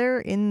together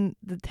in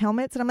the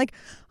helmets, and I'm like,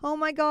 oh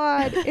my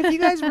god, if you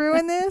guys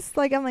ruin this,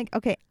 like, I'm like,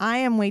 okay, I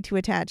am way too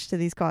attached to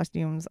these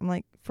costumes. I'm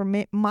like, for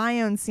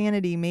my own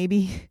sanity,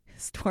 maybe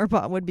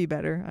store-bought would be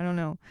better. I don't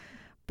know.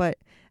 But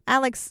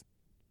Alex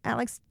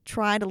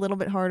tried a little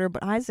bit harder,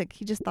 but Isaac,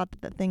 he just thought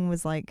that thing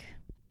was like,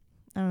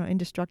 I don't know,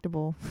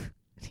 indestructible.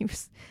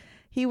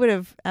 He would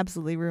have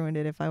absolutely ruined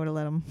it if I would have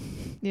let him.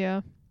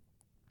 Yeah.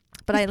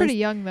 But he's pretty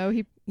young though.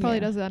 He probably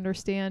doesn't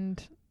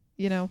understand,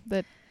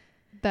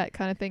 that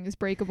kind of thing is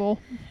breakable.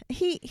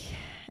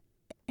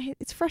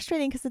 It's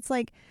frustrating because it's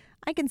like,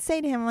 I can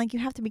say to him, like, you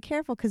have to be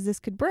careful because this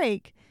could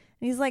break.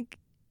 And he's like,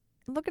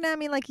 looking at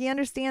me like he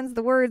understands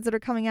the words that are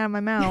coming out of my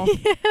mouth.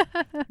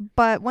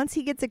 But once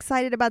he gets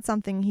excited about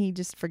something, he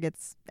just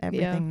forgets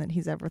everything that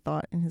he's ever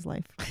thought in his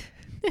life.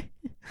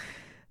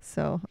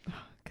 So,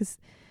 because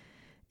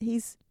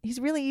he's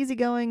really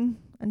easygoing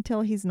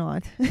until he's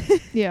not.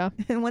 Yeah.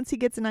 And once he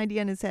gets an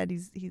idea in his head,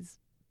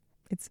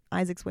 it's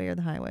Isaac's way or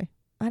the highway.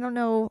 I don't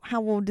know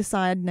how we'll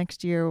decide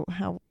next year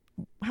how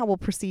we'll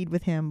proceed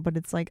with him, but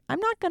it's like, I'm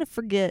not going to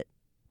forget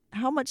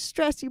how much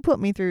stress you put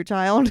me through,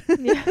 child.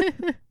 Yeah.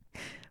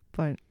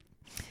 But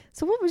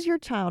so what was your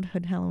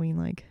childhood Halloween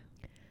like?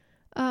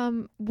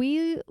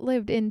 We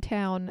lived in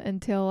town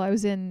until I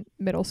was in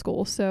middle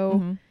school.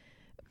 So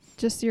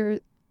just your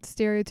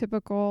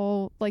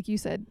stereotypical, like you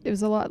said, it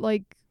was a lot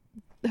like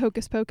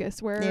Hocus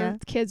Pocus where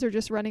kids are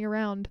just running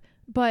around,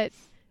 but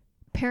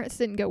parents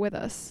didn't go with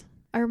us.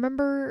 I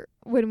remember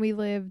when we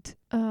lived,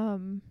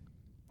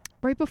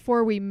 right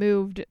before we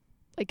moved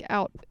like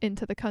out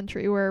into the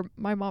country where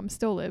my mom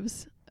still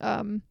lives,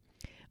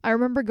 I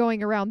remember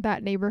going around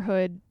that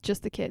neighborhood,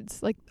 just the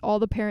kids. Like, all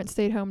the parents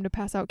stayed home to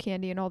pass out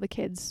candy and all the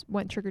kids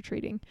went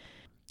trick-or-treating.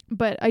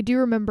 But I do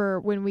remember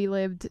when we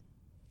lived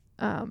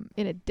in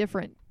a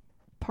different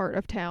part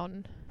of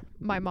town,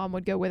 my mom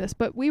would go with us.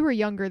 But we were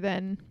younger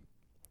then.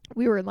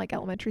 We were in, like,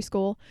 elementary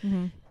school.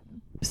 Mm-hmm.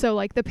 So,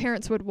 like, the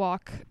parents would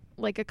walk,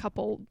 like,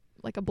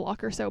 a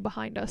block or so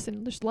behind us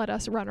and just let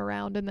us run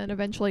around. And then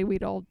eventually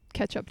we'd all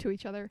catch up to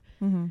each other.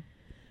 Mm-hmm.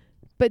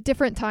 But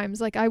different times,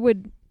 like, I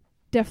would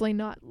definitely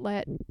not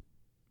let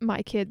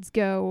my kids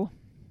go,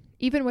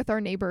 even with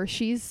our neighbor.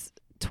 She's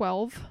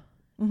 12.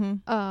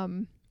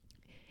 Mm-hmm.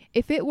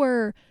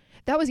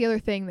 That was the other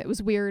thing that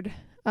was weird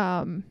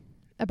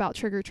about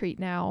trick or treat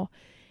now,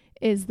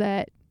 is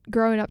that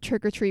growing up,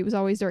 trick or treat was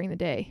always during the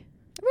day.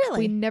 Really?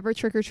 We never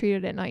trick or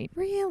treated at night.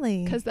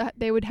 Really? Because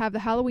they would have the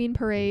Halloween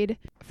parade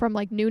from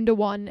like noon to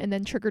 1, and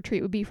then trick or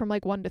treat would be from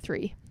like 1 to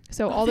 3.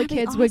 So all the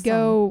kids would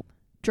go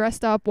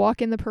dressed up,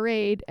 walk in the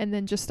parade, and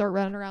then just start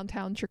running around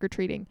town trick or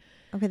treating.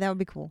 Okay, that would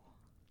be cool.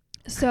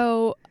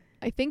 So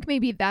I think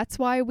maybe that's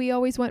why we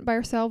always went by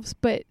ourselves.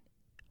 But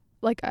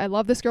like, I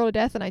love this girl to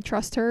death and I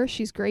trust her.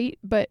 She's great.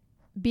 But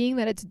being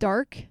that it's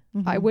dark,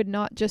 I would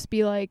not just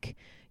be like,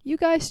 you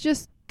guys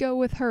just go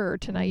with her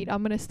tonight.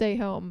 I'm going to stay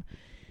home.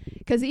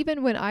 Because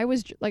even when I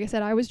was, like I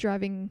said, I was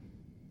driving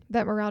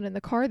them around in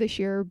the car this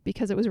year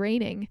because it was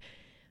raining.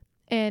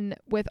 And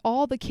with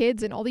all the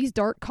kids and all these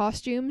dark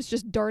costumes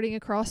just darting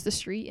across the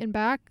street and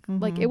back,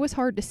 like it was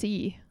hard to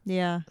see.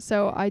 Yeah.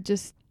 So I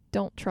just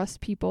don't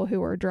trust people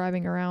who are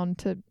driving around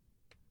to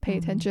pay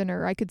attention.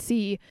 Or I could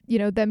see, you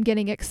know, them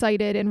getting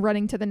excited and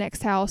running to the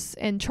next house,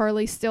 and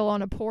Charlie's still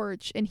on a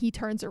porch and he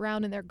turns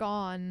around and they're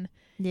gone.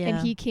 Yeah.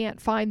 And he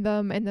can't find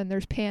them, and then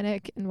there's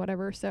panic and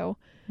whatever. So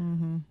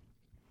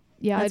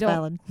yeah, that's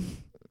valid.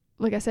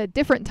 Like I said,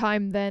 different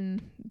time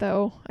then,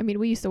 though. I mean,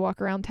 we used to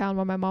walk around town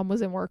while my mom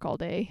was in work all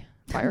day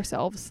by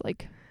ourselves.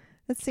 Like,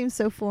 that seems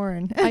so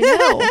foreign. I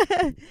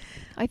know.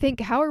 I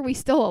think, how are we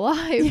still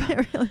alive?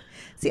 Yeah, really.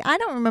 See, I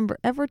don't remember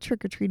ever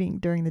trick-or-treating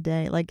during the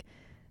day, like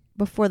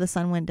before the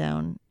sun went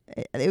down.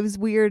 It was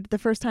weird. The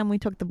first time we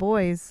took the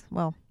boys,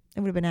 well,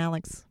 it would have been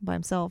Alex by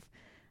himself.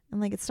 And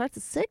like, it starts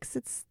at 6.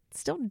 It's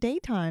still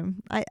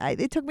daytime.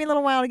 It took me a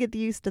little while to get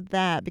used to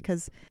that,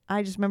 because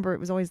I just remember it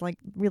was always like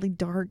really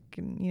dark,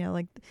 and you know,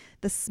 like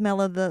the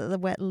smell of the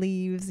wet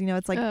leaves, you know,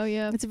 it's like, oh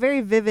yeah, it's a very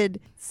vivid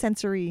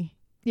sensory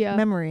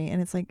memory.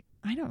 And it's like,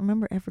 I don't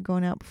remember ever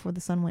going out before the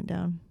sun went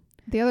down.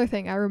 The other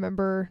thing I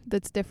remember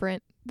that's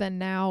different than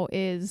now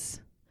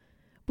is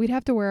we'd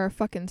have to wear our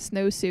fucking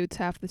snowsuits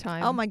half the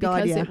time. Oh my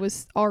God, because it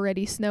was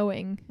already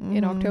snowing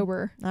in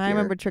October. I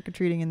remember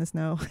trick-or-treating in the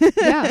snow.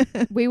 Yeah.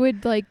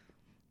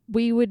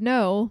 We would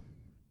know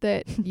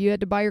that you had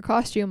to buy your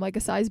costume like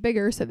a size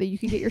bigger so that you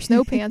could get your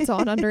snow pants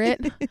on under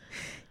it.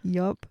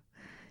 Yup.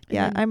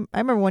 Yeah, I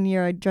remember one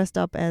year I dressed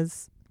up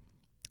as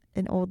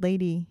an old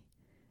lady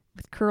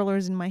with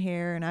curlers in my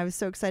hair, and I was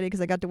so excited because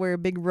I got to wear a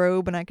big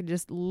robe and I could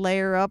just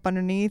layer up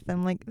underneath.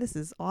 I'm like, this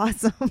is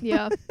awesome.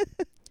 Yeah.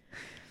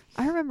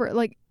 I remember,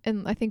 like,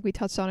 and I think we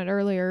touched on it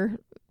earlier,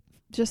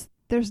 just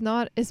there's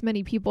not as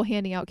many people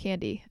handing out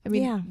candy. I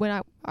mean,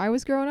 when I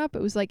was growing up,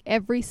 it was like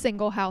every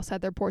single house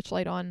had their porch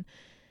light on,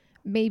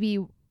 maybe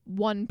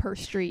one per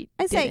street.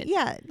 I say,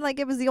 yeah, like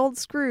it was the old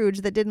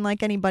Scrooge that didn't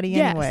like anybody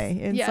anyway.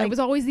 It's like, it was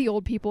always the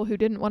old people who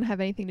didn't want to have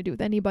anything to do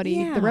with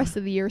anybody the rest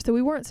of the year, so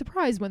we weren't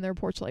surprised when their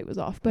porch light was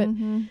off. But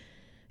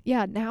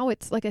yeah, now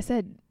it's, like I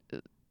said,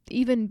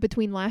 even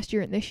between last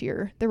year and this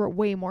year, there were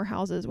way more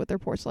houses with their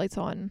porch lights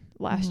on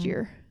last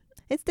year.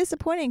 It's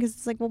disappointing because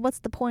it's like, well, what's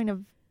the point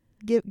of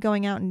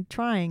going out and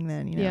trying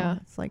then, you know? Yeah.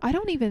 It's like, I'm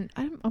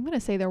going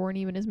to say there weren't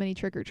even as many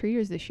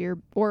trick-or-treaters this year,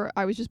 or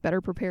I was just better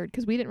prepared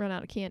because we didn't run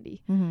out of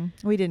candy.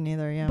 We didn't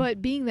either, yeah.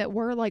 But being that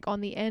we're like on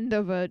the end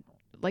of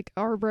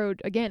our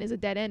road, again, is a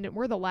dead end, and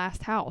we're the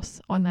last house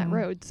on that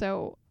road.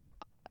 So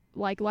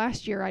like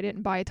last year, I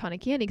didn't buy a ton of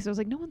candy because I was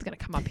like, no one's going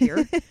to come up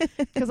here.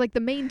 Because like the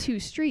main two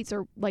streets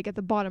are like at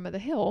the bottom of the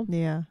hill.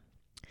 Yeah.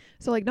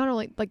 So like not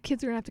only like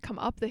kids are going to have to come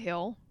up the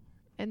hill,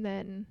 and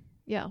then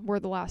we're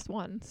the last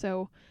one.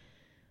 So,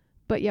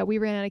 but yeah, we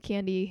ran out of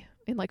candy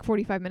in like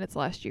 45 minutes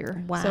last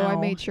year. Wow. So I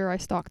made sure I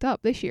stocked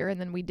up this year, and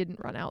then we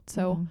didn't run out.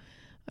 So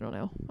I don't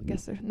know. I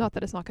guess not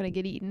that it's not going to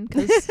get eaten.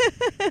 Cause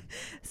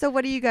so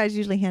what do you guys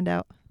usually hand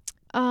out?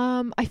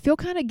 I feel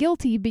kind of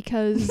guilty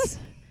because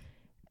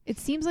it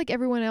seems like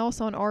everyone else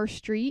on our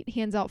street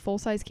hands out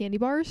full-size candy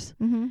bars.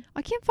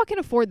 I can't fucking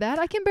afford that.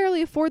 I can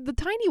barely afford the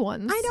tiny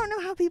ones. I don't know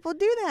how people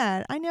do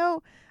that. I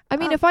know. I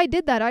mean, if I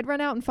did that, I'd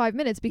run out in 5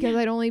 minutes because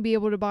I'd only be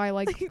able to buy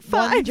like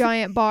one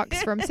giant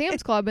box from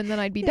Sam's Club, and then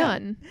I'd be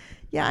done.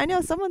 Yeah, I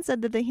know. Someone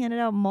said that they handed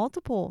out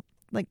multiple,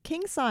 like,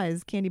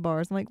 king-size candy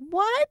bars. I'm like,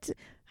 what?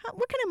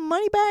 What kind of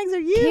money bags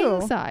are you?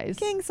 King size.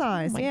 King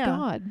size, oh my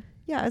God.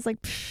 Yeah, it's like...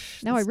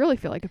 Now I really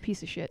feel like a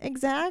piece of shit.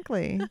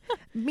 Exactly.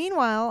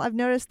 Meanwhile, I've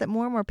noticed that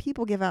more and more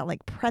people give out,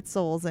 like,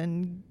 pretzels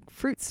and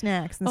fruit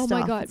snacks and stuff. Oh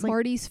my God. It's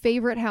Marty's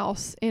favorite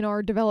house in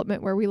our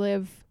development where we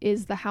live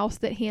is the house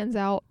that hands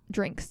out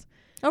drinks.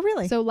 Oh,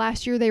 really? So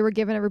last year they were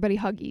giving everybody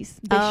Huggies.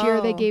 This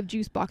year they gave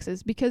juice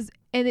boxes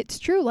and it's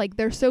true, like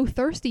they're so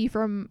thirsty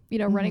from,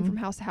 running from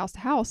house to house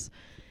to house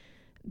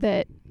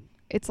that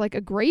it's like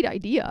a great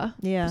idea.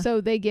 Yeah.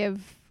 So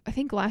I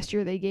think last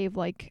year they gave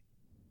like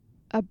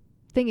a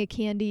thing of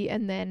candy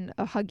and then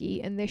a Huggy.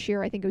 And this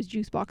year I think it was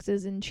juice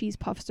boxes and cheese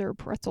puffs or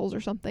pretzels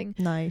or something.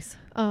 Nice.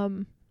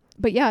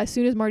 But yeah, as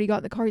soon as Marty got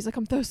in the car, he's like,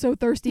 I'm so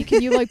thirsty.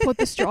 Can you like put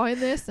the straw in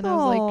this? And I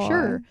was like,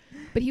 sure.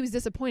 But he was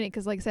disappointed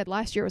because, like I said,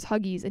 last year was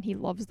Huggies, and he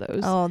loves those.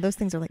 Oh, those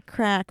things are like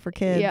crack for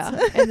kids. Yeah.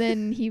 And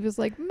then he was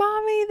like,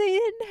 Mommy, they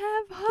didn't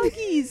have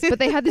Huggies. But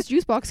they had this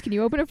juice box. Can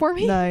you open it for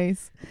me?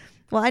 Nice.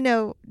 Well, I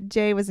know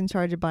Jay was in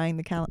charge of buying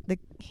the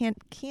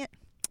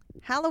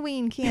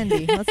Halloween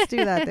candy. Let's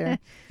do that there.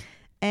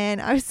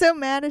 And I was so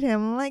mad at him.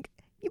 I'm like,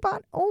 you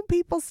bought old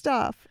people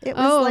stuff. It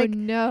was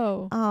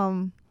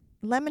no.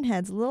 Lemon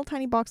heads, a little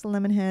tiny box of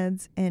lemon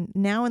heads, and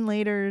now and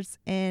laters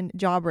and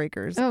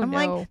jawbreakers. I'm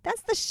like,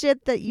 that's the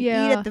shit that you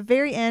eat at the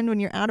very end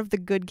when you're out of the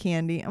good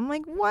candy. I'm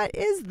like, what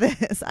is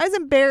this? I was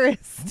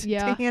embarrassed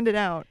to hand it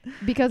out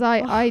because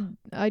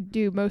I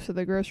do most of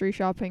the grocery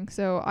shopping,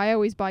 so I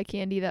always buy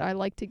candy that I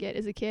like to get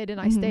as a kid,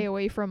 and I stay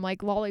away from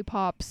like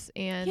lollipops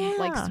and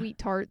like sweet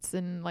tarts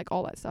and like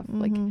all that stuff.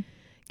 Like,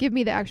 give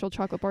me the actual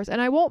chocolate bars,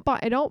 and I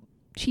don't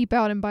cheap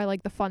out and buy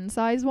like the fun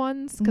size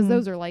ones because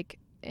those are like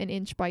an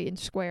inch by inch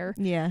square.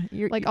 Yeah.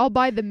 Like I'll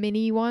buy the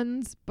mini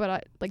ones, but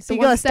I like So the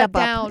you gotta one step step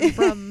up. down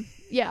from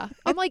yeah.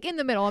 I'm like in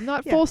the middle. I'm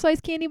not full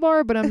size candy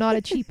bar, but I'm not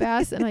a cheap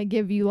ass, and I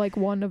give you like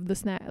one of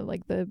the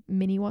like the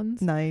mini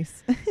ones.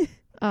 Nice.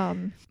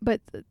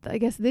 But I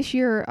guess this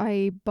year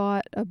I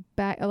bought a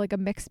bag, like a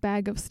mixed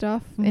bag of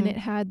stuff, and it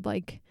had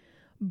like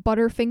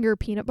Butterfinger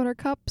peanut butter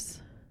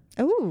cups.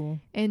 Ooh.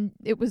 And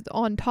it was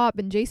on top,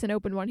 and Jason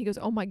opened one. He goes,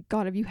 "Oh my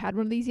God, have you had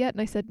one of these yet?"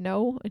 And I said,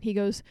 "No." And he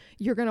goes,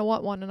 "You're going to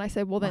want one." And I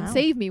said, "Well, then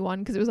save me one."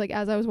 Because it was like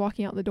as I was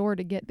walking out the door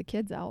to get the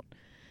kids out.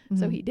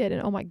 So he did.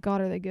 And oh my God,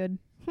 are they good?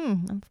 I'll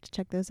have to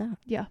check those out.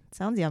 Yeah.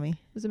 Sounds yummy.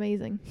 It was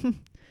amazing.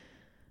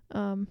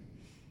 But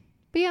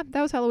yeah,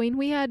 that was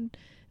Halloween.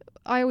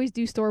 I always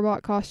do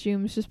store-bought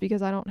costumes just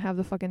because I don't have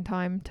the fucking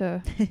time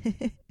to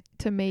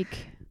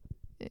make,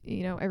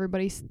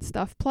 everybody's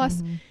stuff.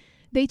 Plus,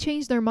 they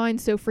change their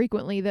minds so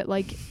frequently that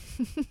like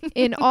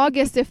in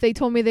August, if they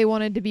told me they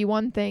wanted to be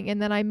one thing and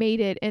then I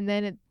made it, and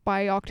then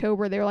by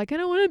October they were like, I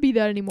don't want to be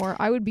that anymore,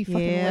 I would be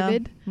fucking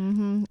livid.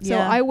 So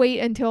I wait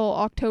until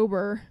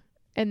October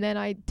and then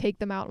I take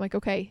them out. I'm like,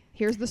 okay,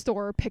 here's the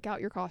store, pick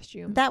out your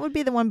costume. That would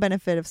be the one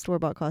benefit of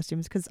store-bought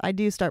costumes, because I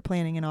do start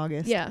planning in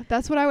August. Yeah,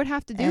 that's what I would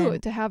have to do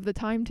to have the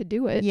time to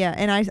do it. Yeah,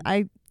 and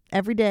I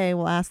every day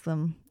will ask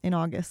them in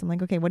August. I'm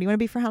like, okay, what do you want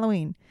to be for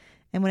Halloween?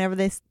 And whenever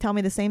they tell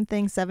me the same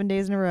thing 7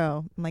 days in a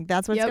row, I'm like,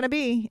 that's what it's going to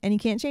be. And you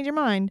can't change your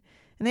mind.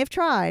 And they've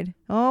tried.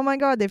 Oh, my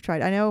God, they've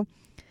tried. I know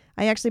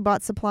I actually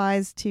bought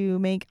supplies to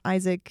make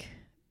Isaac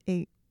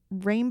a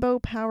Rainbow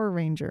Power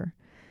Ranger.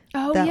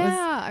 Oh,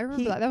 I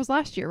remember that. That was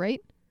last year, right?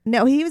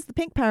 No, he was the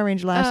pink Power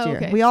Ranger last year.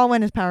 Okay. We all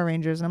went as Power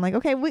Rangers. And I'm like,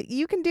 okay,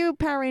 you can do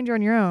Power Ranger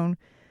on your own.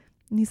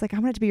 And he's like, I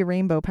want it to be a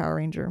Rainbow Power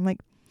Ranger. I'm like,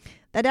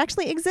 that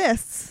actually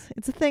exists.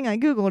 It's a thing. I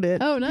Googled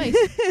it. Oh, nice.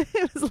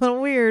 It was a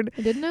little weird.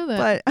 I didn't know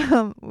that.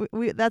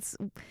 But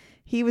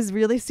he was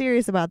really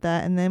serious about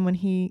that. And then when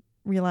he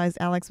realized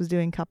Alex was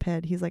doing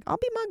Cuphead, he's like, I'll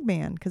be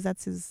Mugman, because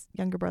that's his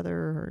younger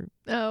brother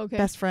or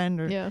best friend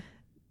or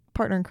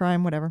partner in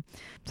crime, whatever.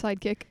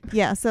 Sidekick.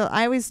 Yeah. So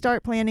I always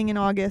start planning in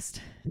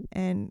August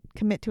and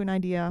commit to an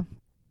idea.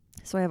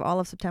 So I have all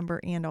of September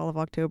and all of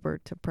October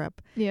to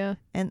prep. Yeah.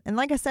 And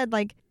like I said,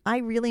 like I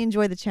really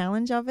enjoy the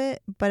challenge of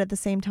it, but at the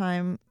same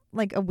time,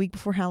 like a week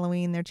before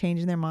Halloween, they're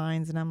changing their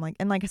minds, and I'm like,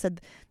 and like I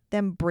said,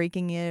 them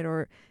breaking it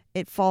or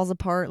it falls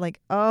apart. Like,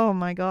 oh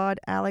my God,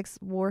 Alex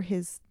wore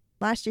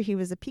last year he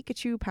was a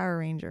Pikachu Power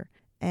Ranger,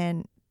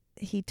 and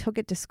he took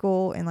it to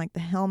school, and like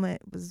the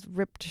helmet was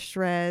ripped to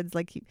shreds.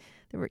 Like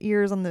there were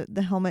ears on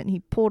the helmet, and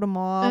he pulled them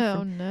off.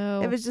 Oh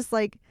no. It was just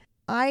like,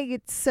 I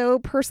get so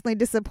personally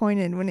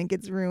disappointed when it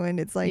gets ruined.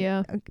 It's like,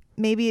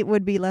 maybe it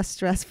would be less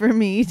stress for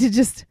me to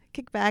just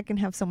kick back and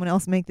have someone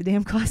else make the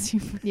damn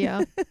costume.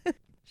 Yeah.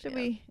 Should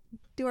we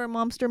do our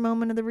momster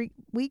moment of the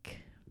week?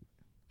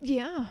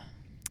 Yeah.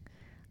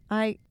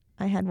 I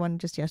had one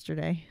just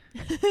yesterday.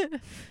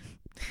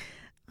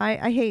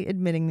 I hate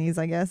admitting these,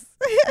 I guess.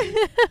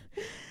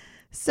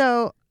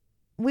 So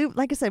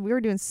like I said, we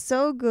were doing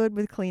so good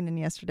with cleaning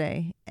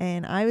yesterday,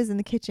 and I was in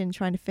the kitchen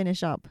trying to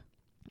finish up,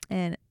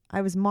 and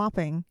I was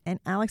mopping, and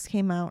Alex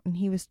came out, and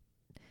he was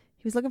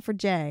looking for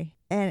Jay,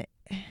 and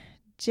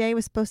Jay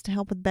was supposed to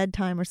help with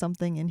bedtime or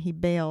something, and he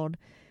bailed.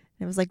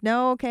 And it was like,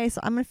 no, okay, so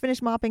I'm going to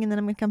finish mopping, and then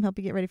I'm going to come help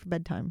you get ready for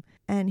bedtime.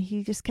 And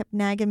he just kept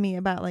nagging me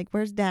about, like,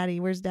 where's Daddy?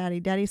 Where's Daddy?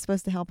 Daddy's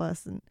supposed to help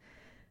us. And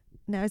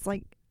I was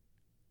like,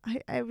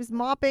 I was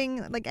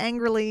mopping, like,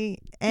 angrily.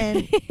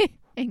 And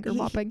Anger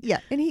mopping. Yeah.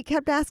 And he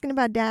kept asking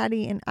about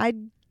Daddy. And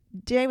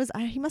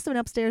he must have been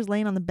upstairs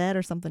laying on the bed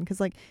or something, because,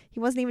 like,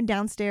 he wasn't even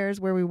downstairs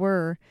where we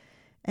were.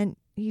 And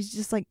he's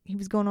just, like, he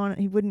was going on.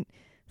 He wouldn't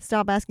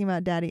stop asking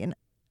about Daddy. And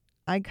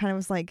I kind of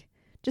was like,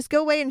 just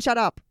go away and shut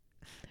up.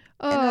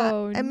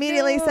 Oh, and I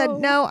immediately said,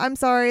 no, I'm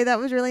sorry. That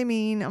was really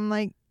mean. I'm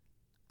like,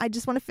 I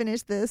just want to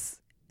finish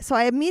this. So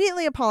I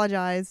immediately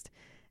apologized,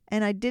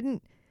 and I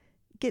didn't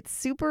get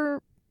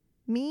super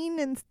mean,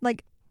 and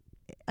like,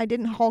 I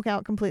didn't Hulk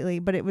out completely,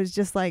 but it was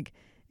just like,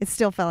 it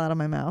still fell out of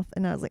my mouth.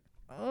 And I was like,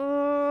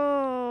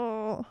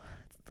 oh,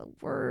 it's the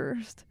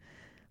worst.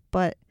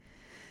 But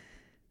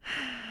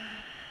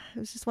it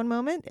was just one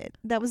moment.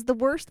 That was the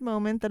worst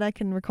moment that I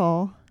can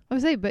recall. I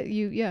would say, but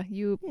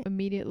you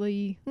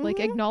immediately like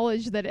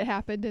acknowledged that it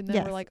happened, and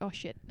then we're like, oh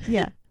shit.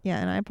 Yeah,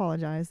 and I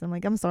apologized. I'm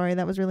like, I'm sorry,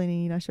 that was really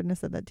mean. I shouldn't have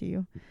said that to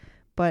you,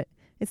 but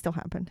it still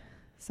happened.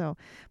 So,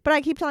 but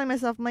I keep telling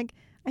myself, I'm like,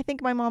 I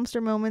think my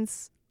momster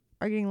moments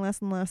are getting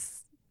less and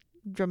less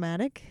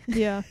dramatic.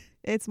 Yeah,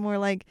 it's more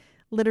like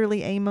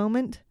literally a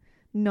moment,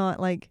 not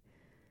like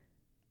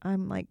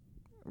I'm like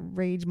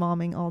rage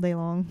momming all day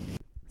long.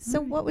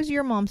 So, what was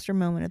your momster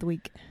moment of the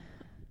week?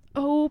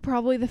 Oh,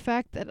 probably the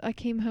fact that I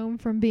came home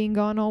from being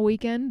gone all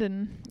weekend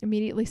and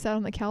immediately sat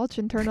on the couch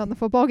and turned on the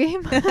football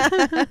game.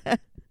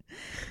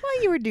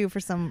 Well, you were due for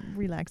some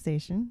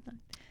relaxation.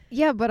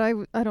 Yeah, but I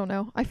don't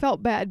know. I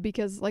felt bad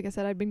because, like I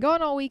said, I'd been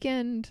gone all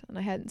weekend and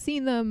I hadn't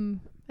seen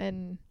them,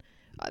 and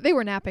they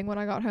were napping when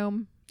I got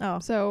home. Oh.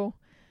 So,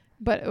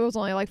 but it was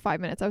only like 5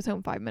 minutes. I was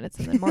home 5 minutes,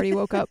 and then Marty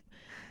woke up.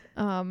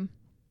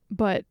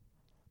 But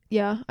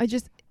yeah,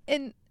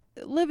 and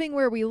living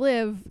where we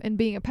live and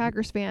being a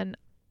Packers fan,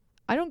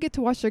 I don't get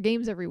to watch their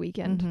games every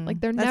weekend. Mhm.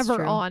 Like, they're That's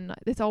never true. on.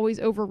 It's always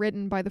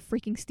overridden by the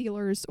freaking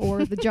Steelers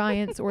or the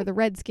Giants or the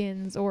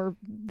Redskins or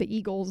the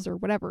Eagles or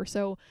whatever.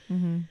 So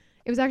Mm-hmm.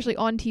 it was actually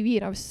on TV,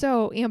 and I was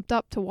so amped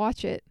up to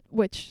watch it,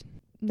 which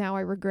now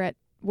I regret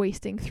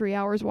wasting 3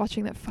 hours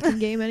watching that fucking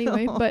game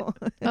anyway.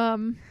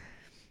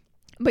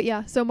 But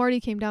yeah, so Marty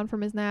came down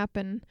from his nap,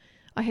 and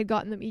I had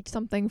gotten them each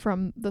something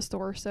from the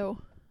store,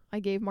 so I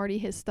gave Marty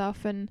his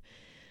stuff, and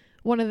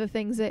one of the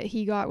things that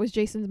he got was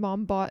Jason's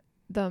mom bought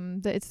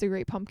them the It's the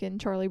Great Pumpkin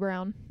Charlie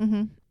Brown,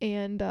 Mm-hmm.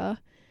 and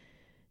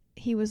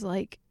he was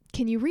like,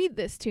 can you read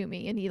this to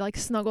me? And he like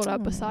snuggled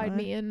up beside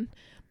me, and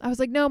I was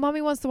like, no,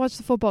 mommy wants to watch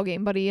the football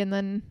game, buddy. And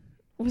then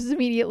was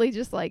immediately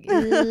just like,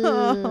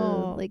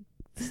 "Ugh," like,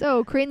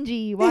 so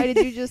cringy. Why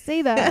did you just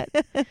say that?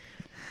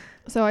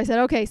 So I said,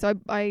 okay. So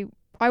I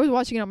was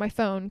watching it on my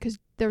phone because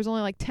there was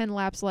only like 10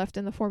 laps left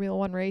in the Formula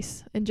 1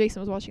 race, and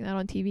Jason was watching that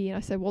on TV. And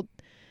I said, well,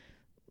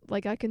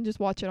 like, I can just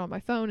watch it on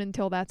my phone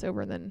until that's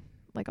over, and then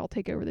like I'll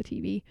take over the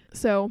TV.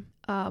 So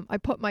I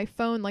put my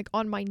phone like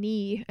on my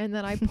knee, and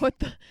then I put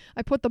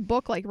the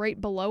book like right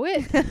below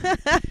it.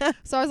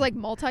 So I was like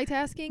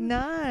multitasking.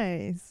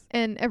 Nice.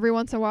 And every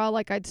once in a while,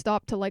 like, I'd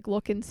stop to like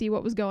look and see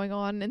what was going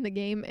on in the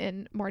game,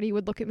 and Marty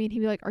would look at me and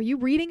he'd be like, "Are you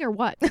reading or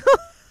what?"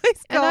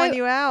 He's And calling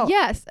you out.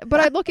 Yes, but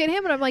I'd look at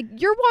him and I'm like,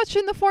 "You're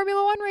watching the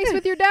Formula 1 race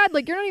with your dad.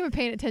 Like, you're not even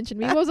paying attention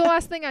to me. What was the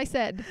last thing I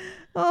said?"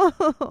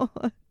 Oh.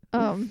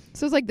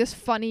 So it's like this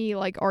funny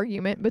like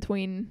argument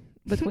between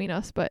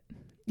us, but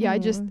yeah,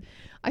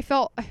 I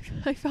felt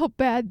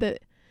bad that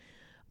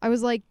I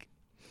was like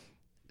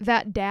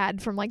that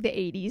dad from like the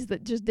 80s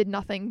that just did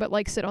nothing but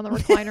like sit on the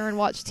recliner and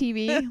watch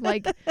TV.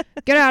 Like,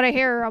 get out of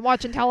here, I'm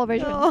watching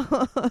television.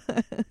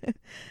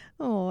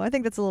 Oh, I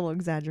think that's a little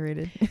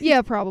exaggerated.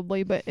 Yeah,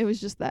 probably, but it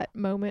was just that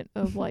moment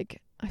of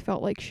like I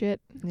felt like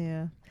shit.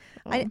 Yeah.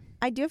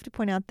 I do have to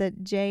point out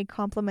that Jay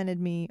complimented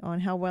me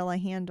on how well I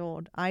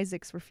handled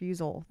Isaac's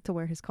refusal to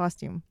wear his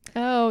costume.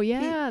 Oh,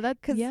 yeah,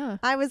 yeah.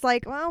 I was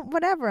like, well,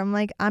 whatever. I'm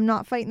like, I'm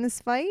not fighting this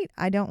fight.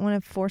 I don't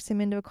want to force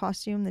him into a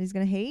costume that he's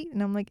going to hate.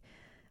 And I'm like,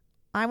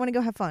 I want to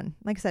go have fun.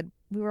 Like I said,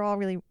 we were all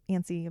really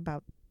antsy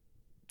about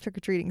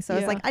trick-or-treating. So I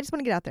was like, I just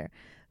want to get out there.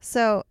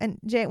 So, and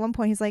Jay at one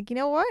point, he's like, you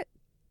know what?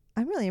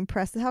 I'm really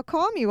impressed at how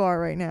calm you are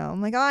right now.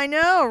 I'm like, I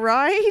know,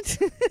 right?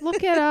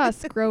 Look at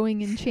us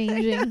growing and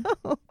changing.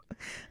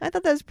 I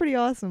thought that was pretty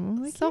awesome.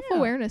 I'm like,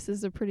 self-awareness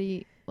is a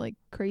pretty like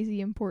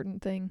crazy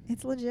important thing.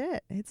 It's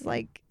legit. It's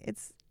like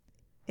it's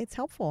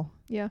helpful.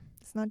 Yeah.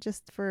 It's not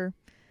just for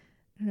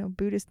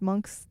Buddhist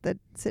monks that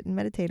sit and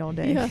meditate all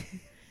day. Yeah.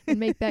 And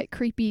make that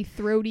creepy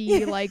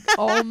throaty like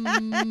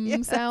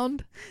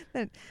sound.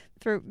 That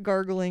throat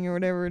gargling or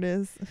whatever it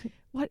is.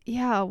 What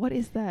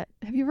is that?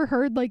 Have you ever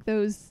heard like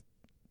those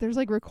there's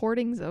like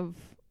recordings of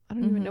I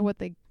don't even know what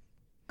they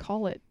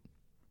call it.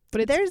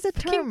 But there's a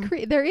term.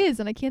 There is,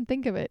 and I can't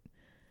think of it.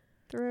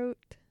 Throat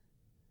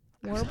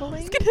warbling?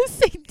 I was going to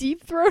say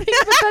deep throating,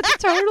 but that's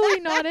totally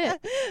not it.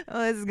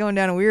 Oh, this is going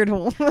down a weird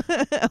hole.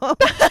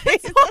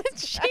 That's what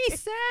she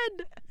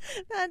said.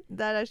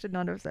 That I should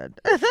not have said.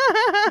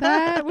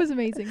 That was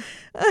amazing.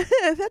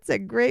 That's a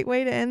great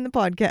way to end the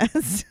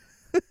podcast.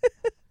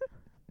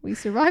 We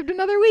survived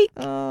another week.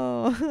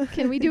 Oh.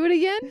 Can we do it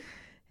again?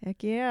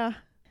 Heck yeah.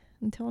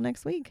 Until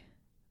next week.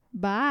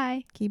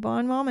 Bye. Keep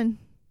on momming.